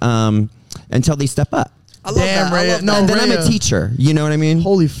respect. Until they step up. I love Damn, that. I Rhea. love No, that. And then I'm Rhea. a teacher. You know what I mean?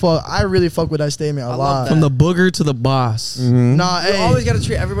 Holy fuck. I really fuck with that statement a love lot. that. From the booger to the boss. Nah, You hey. always got to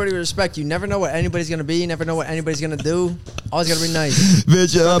treat everybody with respect. You never know what anybody's gonna be. You never know what anybody's gonna do. Always got to be nice.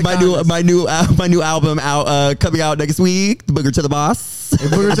 Bitch, my new album out coming out next week. The Booger to the Boss. Hey,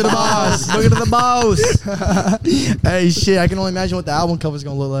 booger to the boss. Booger to the boss. Hey, shit. I can only imagine what the album cover's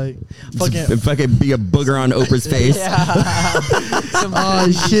gonna look like. Fucking be a booger on Oprah's face. Some Oh,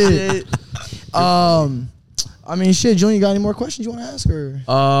 crazy shit. I mean, shit, Julian, you got any more questions you want to ask? Or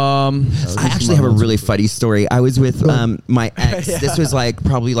I actually have a really funny story. I was with my ex. This was like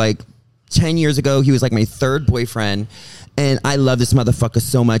probably like 10 years ago. He was like my third boyfriend. And I love this motherfucker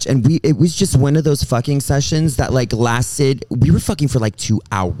so much. And it was just one of those fucking sessions that like lasted, we were fucking for like 2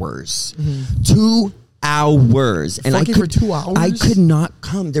 hours. 2 hours. And Fucking for 2 hours? I could not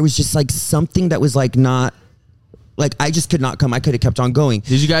come. There was just like something that was like not, like I just could not come. I could have kept on going.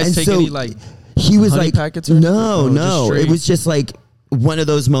 Did you guys And take so any like he was honey like, packets or anything? no, Or just no. straight? It was just like one of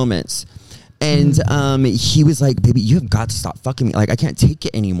those moments. And he was like, baby, you have got to stop fucking me. Like, I can't take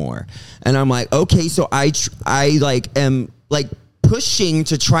it anymore. And I'm like, okay. So I like am like pushing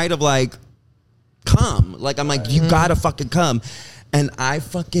to try to like come. Like, I'm like, you gotta fucking come. And I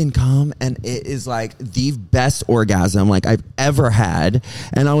fucking come, and it is like the best orgasm like I've ever had.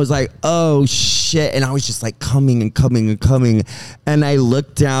 And I was like, oh shit. And I was just like coming and coming and coming. And I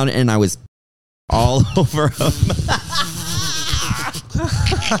looked down and I was all over him.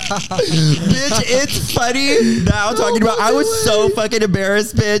 Bitch, it's funny now talking about. I was so fucking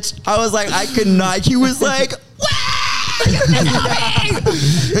embarrassed, bitch. I was like, I could not. He was like,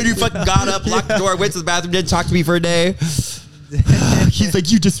 and he fucking got up, locked the door, went to the bathroom, didn't talk to me for a day. He's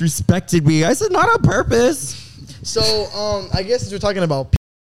like, you disrespected me. I said, not on purpose. so, I guess since we're talking about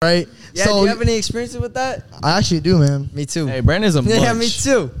right? Yeah, so do you have any experiences with that? I actually do, man. Me too. Hey, Brandon's a Yeah, munch. me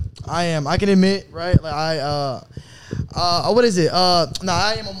too. I am. I can admit, right? Like what is it? No,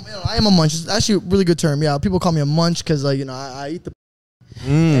 I am a munch. It's actually a really good term. Yeah, people call me a munch because I eat the.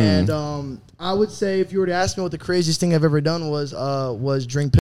 And I would say if you were to ask me what the craziest thing I've ever done was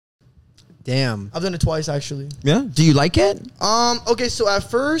drink. Damn. I've done it twice actually. Yeah. Do you like it? Okay, so at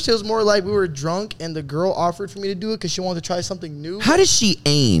first it was more like we were drunk and the girl offered for me to do it because she wanted to try something new. How does she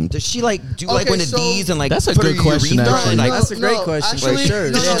aim? Does she like do like Okay, one of so- these and like That's a put good her question, urethra actually. and, like, That's a great question, for actually,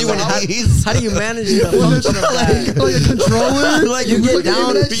 sure. No, Did you do one so of these? How do you manage the function of that? like a controller? Like You get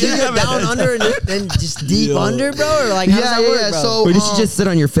down, that you shit. get down under and just deep under, bro? Or like, how does that work, bro? So Or did she just sit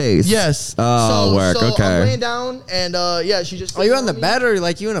on your face? yes. Oh, work. So Okay. I'm laying down and yeah, she just. Are you on the me. bed or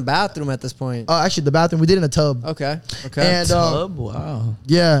like you in a bathroom at this point? Actually, the bathroom. We did it in a tub. Okay. Okay. And Wow.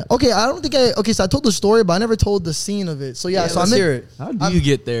 yeah, okay. I don't think Okay, so I told the story, but I never told the scene of it. So yeah, so let's I'm hear it. How do you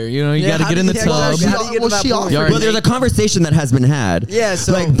get there? You know, you Yeah, got to how get do in the you- yeah, tub. exactly. How do you get to that She point? offered. Well, there's a conversation that has been had. Yeah,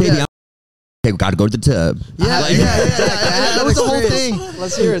 so like, baby, yeah. okay, we got to go to the tub. Yeah, Like- yeah. That was the whole thing.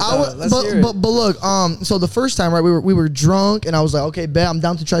 Let's hear it. Though. Let's hear it. But look, so the first time, right, we were drunk, and I was like, okay, bet I'm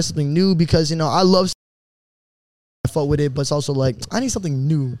down to try something new because you know I love. I fought with it, but it's also like I need something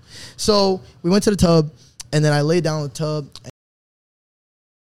new. So we went to the tub, and then I laid down in the tub,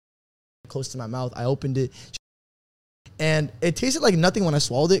 close to my mouth. I opened it, and it tasted like nothing when I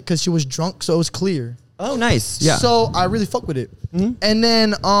swallowed it because she was drunk, so it was clear. Oh, nice. Yeah. So I really fuck with it. And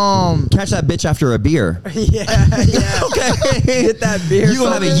then catch that bitch after a beer. yeah. Okay. Get that beer. You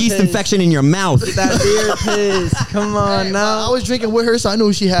gonna have a fucking yeast piss. infection in your mouth. Get that beer piss. Come on Hey, now. I was drinking with her, so I knew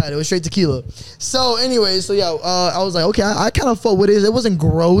what she had. It was straight tequila. So, anyway, so yeah, I was like, okay, I kind of felt what it is. It wasn't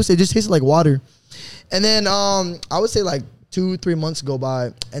gross. It just tasted like water. And then I would say like 2-3 months go by,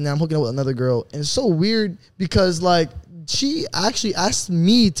 and then I'm hooking up with another girl, and it's so weird because like she actually asked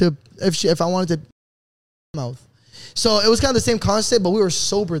me to if I wanted to mouth. So it was kind of the same concept, but we were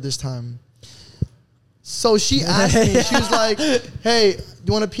sober this time. So she asked me, she was like, "Hey, do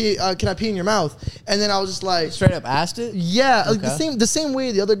you want to pee? Can I pee in your mouth?" And then I was just like, Straight up asked it? "Yeah," like Okay. the same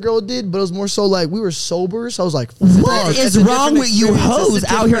way the other girl did, but it was more so like we were sober. So I was like, What is It's a wrong different with you experience. hoes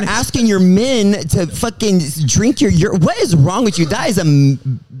It's a out here different asking your men to fucking drink your what is wrong with you? That is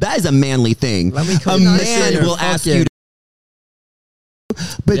a manly thing. Let me A come man here. will Fuck ask it. you to,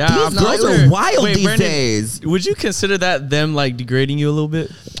 but Yeah, these I'm girls sure. are wild Wait, these Brandon, days. Would you consider that them like degrading you a little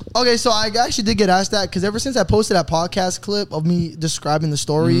bit? okay, so I actually did get asked that because ever since I posted that podcast clip of me describing the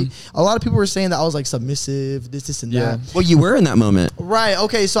story, a lot of people were saying that I was like submissive, this and Yeah. that. Well, you were in that moment. Right.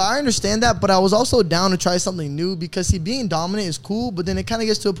 Okay. So I understand that, but I was also down to try something new because see, being dominant is cool, but then it kind of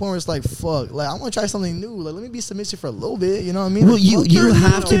gets to a point where it's like, fuck, like I want to try something new. Like, let me be submissive for a little bit. You know what I mean? Well, Like, you fuck her.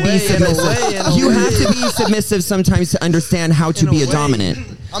 have to be submissive. You have to be submissive sometimes to understand how to be a dominant.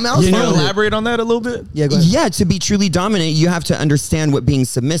 I mean, I was Can you fine with it. elaborate on that a little bit? Yeah. Go ahead. Yeah, to be truly dominant, you have to understand what being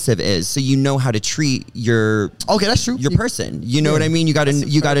submissive is, so you know how to treat your Okay, that's true. person. You know what I mean? You got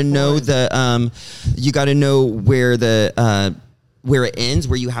to know the you got to know where the where it ends,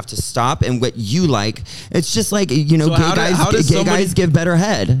 where you have to stop, and what you like. It's just like, you know, So how does gay somebody- guys give better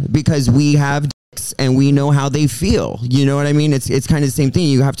head because we have dicks and we know how they feel. You know what I mean? It's kind of the same thing.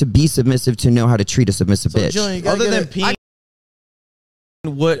 You have to be submissive to know how to treat a submissive bitch. Julian, you gotta Other get than it. peeing,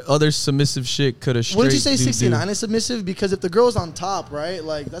 what other submissive shit could a straight What did you say? dude do? 69 is submissive because if the girl's on top, right?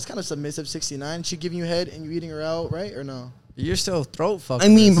 Like that's kind of submissive. 69, she giving you head and you eating her out, right? Or no? You're still throat fucking.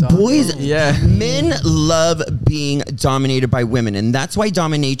 I mean, so boys, Yeah. men love being dominated by women, and that's why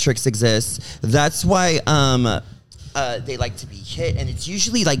dominatrix exists. That's why they like to be hit, and it's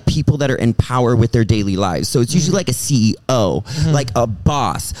usually like people that are in power with their daily lives. So it's usually like a CEO, like a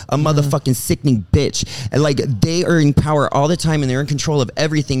boss, a motherfucking sickening bitch, and like they are in power all the time, and they're in control of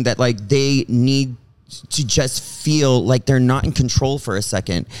everything that like they need to just feel like they're not in control for a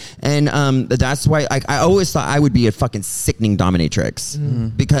second. And that's why I always thought I would be a fucking sickening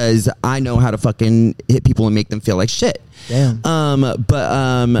dominatrix because I know how to fucking hit people and make them feel like shit. Damn.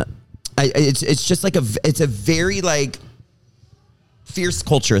 It's just like it's a very like fierce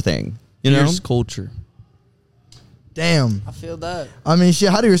culture thing, you Fierce know? culture. Damn. I feel that. I mean, shit.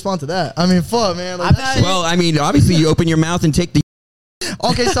 How do you respond to that? I mean, fuck, man. Like, I've that had- shit- Well, I mean, obviously you open your mouth and take the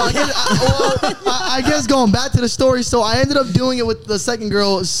Okay, so I guess going back to the story, so I ended up doing it with the second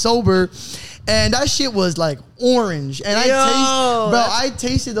girl sober, and that shit was like orange, and I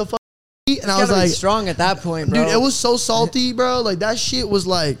tasted the fucking and I was Gotta be like, strong at that point, bro. dude, it was so salty, bro. Like that shit was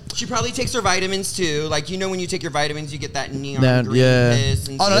like, She probably takes her vitamins too. Like, you know, when you take your vitamins, you get that neon That- green yeah. piss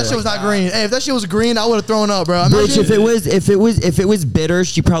and oh no, that shit shit was like not green. Hey, if that shit was green, I would have thrown up, bro. Bitch, Imagine- if it was bitter,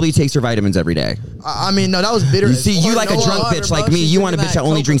 she probably takes her vitamins every day. I mean, no, that was bitter. You as see, you fuck. like a No, drunk bitch like me. You want a bitch that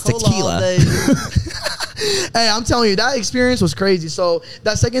only drinks tequila. Hey, I'm telling you, that experience was crazy. So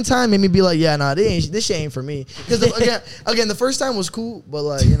that second time made me be like, yeah, nah, this shit ain't for me. Because again, the first time was cool, but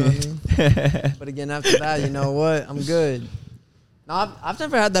like, you know what I mean? But again, after that, you know what? I'm good. No, I've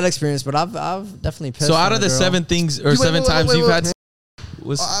never had that experience, but I've definitely pissed. So out on of a the girl. 7 things or Wait, 7 wait, times wait, you've wait. had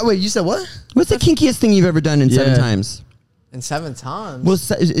was Wait, you said what? What's the kinkiest thing you've ever done in 7 Yeah. times? in 7 times. Well,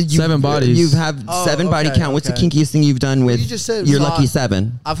 7 bodies. You've had Oh, 7 body okay, count. What's the okay. kinkiest thing you've done with You just said- your So lucky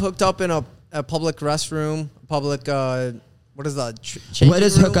 7? I've hooked up in a public restroom, public. What is that? Changing What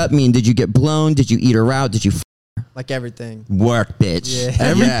does room? hook up mean? Did you get blown? Did you eat her out? Did you Like everything. work, bitch? Yeah.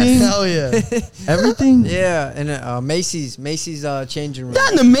 Everything? Hell yeah. everything? Yeah, and Macy's changing room.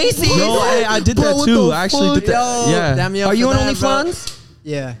 Not in the Macy's. No, I did Bro, that what too. the I actually did that. Yo, Yeah. damn me up Are you for on that, bro. OnlyFans?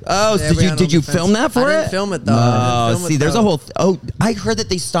 Yeah. Oh, Yeah, so we on did you OnlyFans. film that for I it? didn't film it though. I didn't film it, See, there's a though. whole. I heard that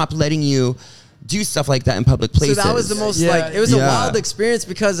they stopped letting you do stuff like that in public places. So that was the most it was a wild experience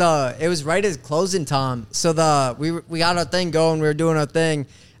because it was right as closing time. So we got our thing going, we were doing our thing,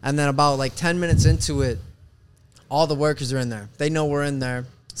 and then about like 10 minutes into it, all the workers are in there. They know we're in there,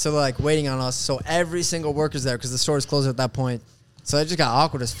 so they're like waiting on us. So every single worker's there because the store is closed at that point. So it just got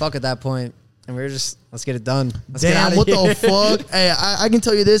awkward as fuck at that point, and we were just let's get it done. Let's get Damn, outta what here. the fuck? Hey, I can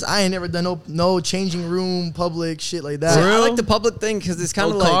tell you this. I ain't never done no changing room, public shit like that. See, I real? like the public thing because it's kind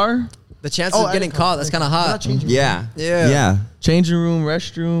of like car? the chances of getting caught. That's kind of Not hot. changing room. Yeah. Yeah. Changing room,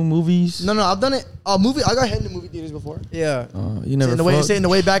 restroom, movies. No, I've done it. Movie. I got head in the movie theaters before. Yeah. You never Sit in the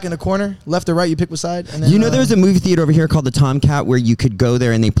way back in the corner, left or right. You pick which side. And then, You know, there's a movie theater over here called the Tomcat where you could go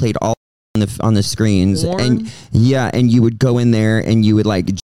there and they played all on the screens. Porn? And and you would go in there and you would like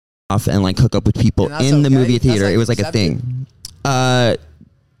off and like hook up with people And that's in the okay? movie That's, theater. like, It was like accepted? a thing.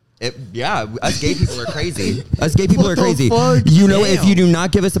 Yeah, us gay people are crazy. Us gay people What are the crazy. fuck? You know, if Damn. you do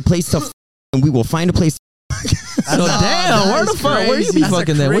not give us a place to and we will find a place. So damn, where the that's fuck? Where you be That's a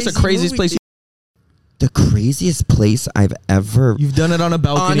fucking then? What's the crazy craziest movie place? The craziest place I've ever. You've done it on a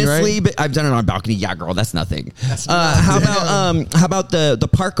balcony, honestly, right? but I've done it on a balcony. Yeah, girl, that's nothing. How about the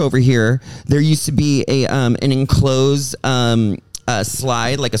park over here? There used to be an enclosed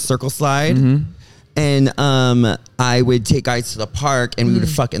slide, like a circle slide, and I would take guys to the park and we would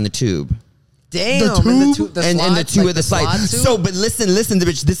fuck in the tube. Damn, and the slides, two like of the slides. So, but listen,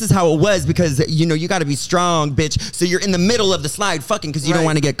 bitch. This is how it was because you got to be strong, bitch. So you're in the middle of the slide, fucking, because you don't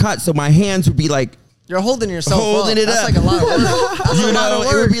want to get caught. So my hands would be like. You're holding yourself holding up. it That's up. like a lot of work. That's a lot of It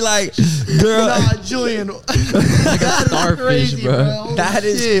would work. be like, girl, Nah, Julian. Like a starfish, Crazy, bro. bro. That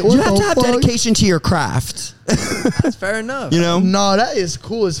is- Shit, you what have the to have fuck? dedication to your craft. That's fair enough. You know, No, that is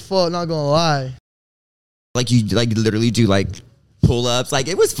cool as fuck. Not gonna lie. like you like literally do like pull ups. Like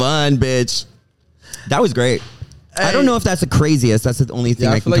it was fun, bitch. That was great. I don't know if that's the craziest. That's the only thing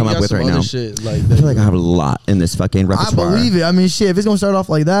I can come up with right now. Shit, like I feel like I have a lot in this fucking I repertoire. believe it. I mean, shit. If it's gonna start off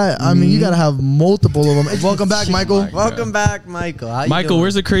like that, I mean, you gotta have multiple of them. Welcome back, Michael. Welcome back, Michael. How you Michael, doing?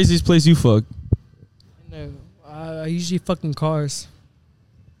 where's the craziest place you fuck? No, I usually fucking cars.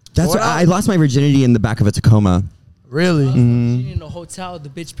 That's What what up? I lost my virginity in the back of a Tacoma. Really? In a hotel, the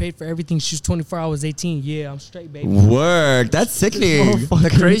bitch paid for everything. She was 24 hours 18. Yeah, I'm straight, baby. Work. That's sickening.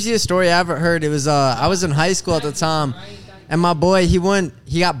 The craziest story I ever heard. It was I was in high school at the time, and my boy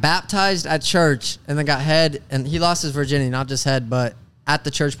he got baptized at church and then got head, and he lost his virginity, not just head, but at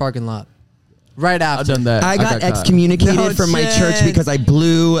the church parking lot. Right after. I've done that. I got caught. excommunicated No from my church shit. because I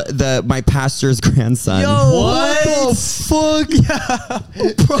blew my pastor's grandson. What? the fuck?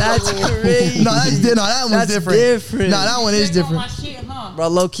 Yeah. That's crazy. No, that one's That's different. different. No, that one is different. Bro,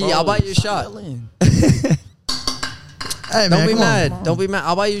 low key, I'll buy you a shot. Hey, man, Don't be come mad. on. Don't be mad.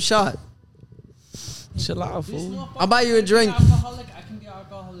 I'll buy you a shot. Chill out, fool. I'll buy you a drink. Alcoholic, I can be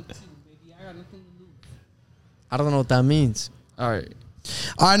alcoholic too, baby. I got nothing to lose. I don't know what that means. All right.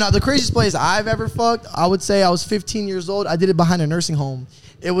 All right, now the craziest place I've ever fucked, I would say I was 15 years old. I did it behind a nursing home.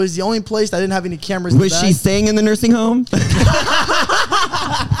 It was the only place that didn't have any cameras. Was in the she back. staying in the nursing home?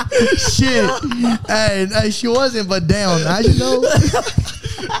 Shit. hey, she wasn't, but damn, how'd you know?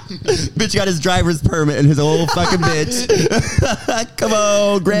 Bitch got his driver's permit and his old fucking bitch. Come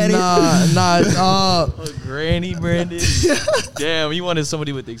on, granny. Nah. Granny Brandon. Damn, you wanted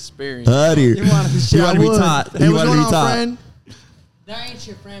somebody with experience. Buddy. You wanted to shit. You wanted to be I would. taught. Hey, You what's wanted to going be on, taught. friend? That ain't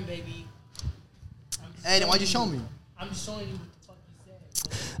your friend, baby. Hey, then why'd you show me? I'm just showing you what the fuck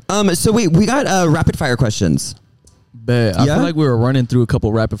you said. So wait, we got rapid fire questions. Bet. I Yeah? feel like we were running through a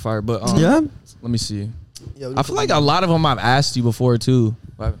couple rapid fire, but Yeah. let me see. Yeah, I feel like a lot of them I've asked you before too.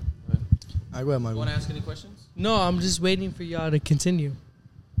 All right, go ahead, Michael. Want to ask any questions? No, I'm just waiting for y'all to continue.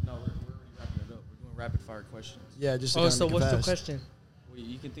 No, we're already wrapping it up. We're doing rapid fire questions. Yeah, just Oh, so what's the question?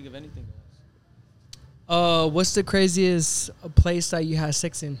 You can think of anything. What's the craziest place that you had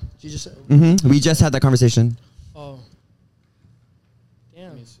sex in? You just said. Mm-hmm. We just had that conversation. Oh,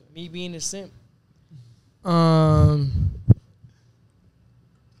 damn, me being a simp. Do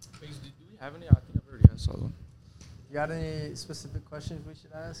we have any? I think I've already asked all of them. You got any specific questions we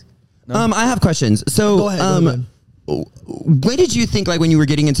should ask? No. I have questions. So, Go ahead. when did you think, like, when you were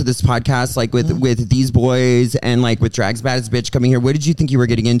getting into this podcast, like with these boys and like with Drag's Baddest Bitch coming here, what did you think you were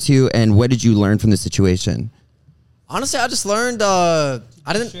getting into, and what did you learn from the situation? Honestly, I just learned. I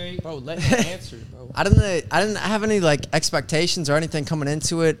didn't. Straight. Bro, let him answer, bro. I didn't have any like expectations or anything coming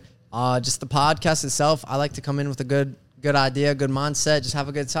into it. Just the podcast itself. I like to come in with a good idea, good mindset, just have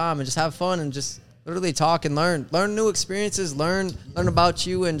a good time and just have fun and just literally talk and learn new experiences, learn about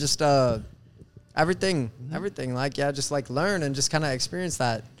you and just everything. Like, yeah, just like learn and just kind of experience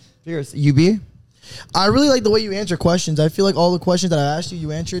that. Fierce. UB? I really like the way you answer questions. I feel like all the questions that I asked you,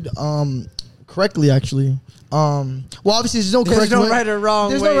 you answered correctly, actually. Well, obviously, there's no There's correct no way. right or wrong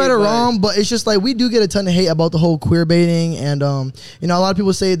There's way, no right or but- wrong, but it's just like we do get a ton of hate about the whole queer baiting, and you know, a lot of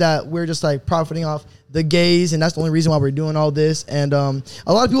people say that we're just like profiting off the gays, and that's the only reason why we're doing all this. And a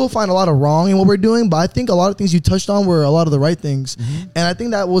lot of people find a lot of wrong in what we're doing, but I think a lot of things you touched on were a lot of the right things, and I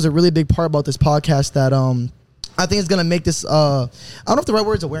think that was a really big part about this podcast that I think it's gonna make this. I don't know if the right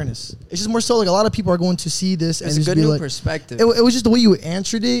word is awareness. It's just more so like a lot of people are going to see this It's and a just good be new like, perspective. It was just the way you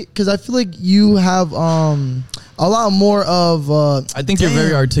answered it, because I feel like you have a lot more of. I think you're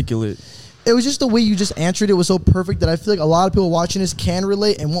very articulate. It was just the way you just answered it was so perfect that I feel like a lot of people watching this can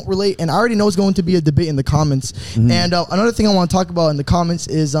relate and won't relate. And I already know it's going to be a debate in the comments. And another thing I want to talk about in the comments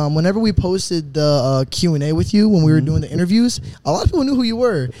is whenever we posted the Q&A with you when we were doing the interviews, a lot of people knew who you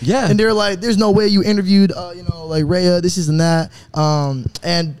were. Yeah. And they're like, there's no way you interviewed, like Rhea, this, and that.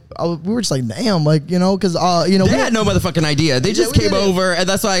 And we were just like, damn, like, because, They had no motherfucking idea. They just we came didn't. over, and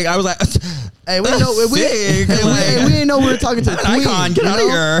that's why I was like, Hey, we didn't know we Sick. we didn't know we were talking to the An queen. icon, get you outta know?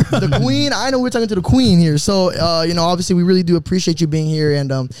 here. The queen. I know we're talking to the queen here. So, obviously we really do appreciate you being here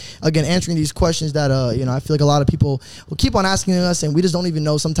and, again, answering these questions that, I feel like a lot of people will keep on asking us and we just don't even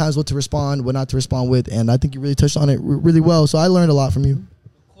know sometimes what to respond, what not to respond with. And I think you really touched on it really well. So I learned a lot from you.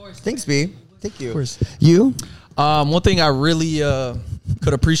 Of course. Thanks, B. Thank you. Of course. You? One thing I really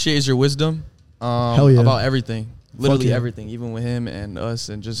could appreciate is your wisdom Hell yeah. about everything. Literally yeah. everything, even with him and us.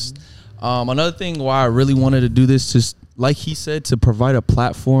 And just another thing why I really wanted to do this, just like he said, to provide a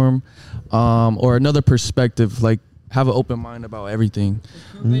platform or another perspective, like have an open mind about everything.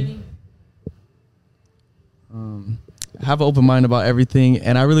 Have an open mind about everything.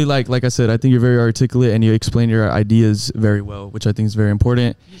 And I really like I said, I think you're very articulate and you explain your ideas very well, which I think is very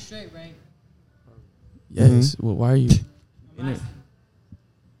important. You're straight, right? Yes. Well, why are you in it?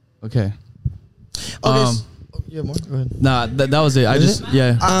 Okay. Yeah, more. Go ahead. Nah, that was it. I just,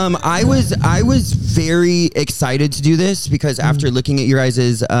 yeah. I was very excited to do this because after looking at your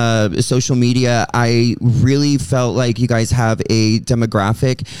guys' social media, I really felt like you guys have a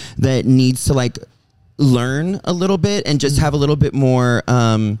demographic that needs to like learn a little bit and just have a little bit more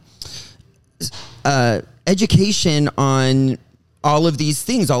education on all of these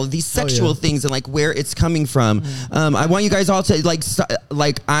things, all of these sexual things and like where it's coming from. I want you guys all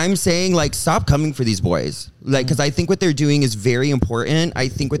to I'm saying stop coming for these boys. Cause I think what they're doing is very important. I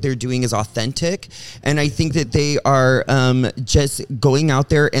think what they're doing is authentic. And I think that they are just going out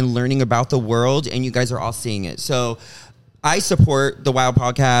there and learning about the world and you guys are all seeing it. So I support the Wild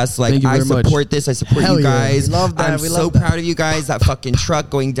Podcast. Thank you I very support much. this. I support Hell you yeah. guys. We love that. I'm We so love that. proud of you guys. That fucking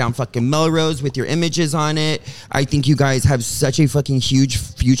truck going down fucking Melrose with your images on it. I think you guys have such a fucking huge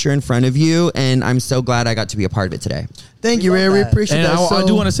future in front of you, and I'm so glad I got to be a part of it today. Thank you, We Ray. love We that. appreciate And that. I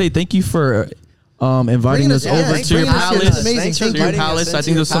do want to say thank you for inviting Bringing us us- yeah, over thanks to your for bringing us here. palace. It's amazing. Thanks for Thank you. Your inviting us palace. I into think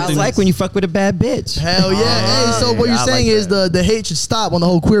your there's something It's like when you fuck with a bad bitch. Hell yeah. Hey, so what you're I saying like is the hate should stop on the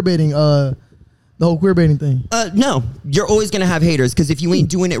whole queer baiting, thing. No, you're always gonna have haters because if you ain't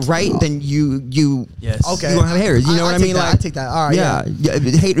doing it right, then you Yes. Okay. you're gonna have haters. You know what I mean? I take that. All right.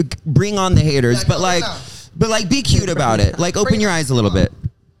 yeah, bring on the haters, Yeah, but be cute about it. Like open your eyes a little bit.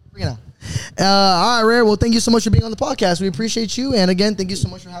 Bring it on. All right, Rare. Well, thank you so much for being on the podcast. We appreciate you. And again, thank you so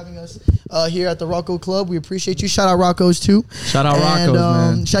much for having us here at the Rocco Club. We appreciate you. Shout out Rocco's too. Shout out And,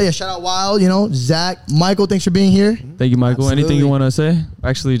 Rocco's, man. Shout out Wild, Zach, Michael, thanks for being here. Thank you, Michael. Anything Absolutely. you want to say?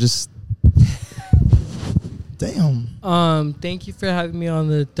 Actually, just Damn. Thank you for having me on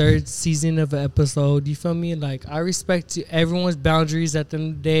the 3rd season of an episode. You feel me? Like, I respect everyone's boundaries at the end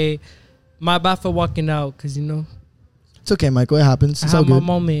of the day. My bad for walking out, because, It's okay, Michael. It happens. I It's all had my good.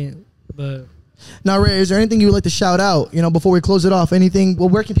 moment. But Now, Ray, is there anything you would like to shout out, before we close it off? Anything? Well,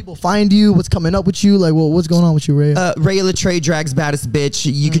 where can people find you? What's coming up with you? Like, what's going on with you, Ray? Rhea Litre, Drag's Baddest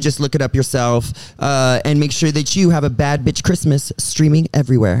Bitch. You could just look it up yourself and make sure that you have a Bad Bitch Christmas streaming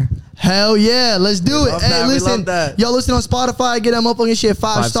everywhere. Hell yeah, let's do it. love Hey, that, we listen, love that. y'all listen on Spotify, get that motherfucking shit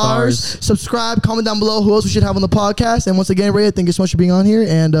 5 stars. stars. Subscribe, comment down below who else we should have on the podcast. And once again, Ray, thank you so much for being on here.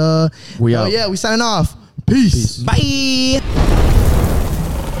 And We out. we signing off. Peace. Bye.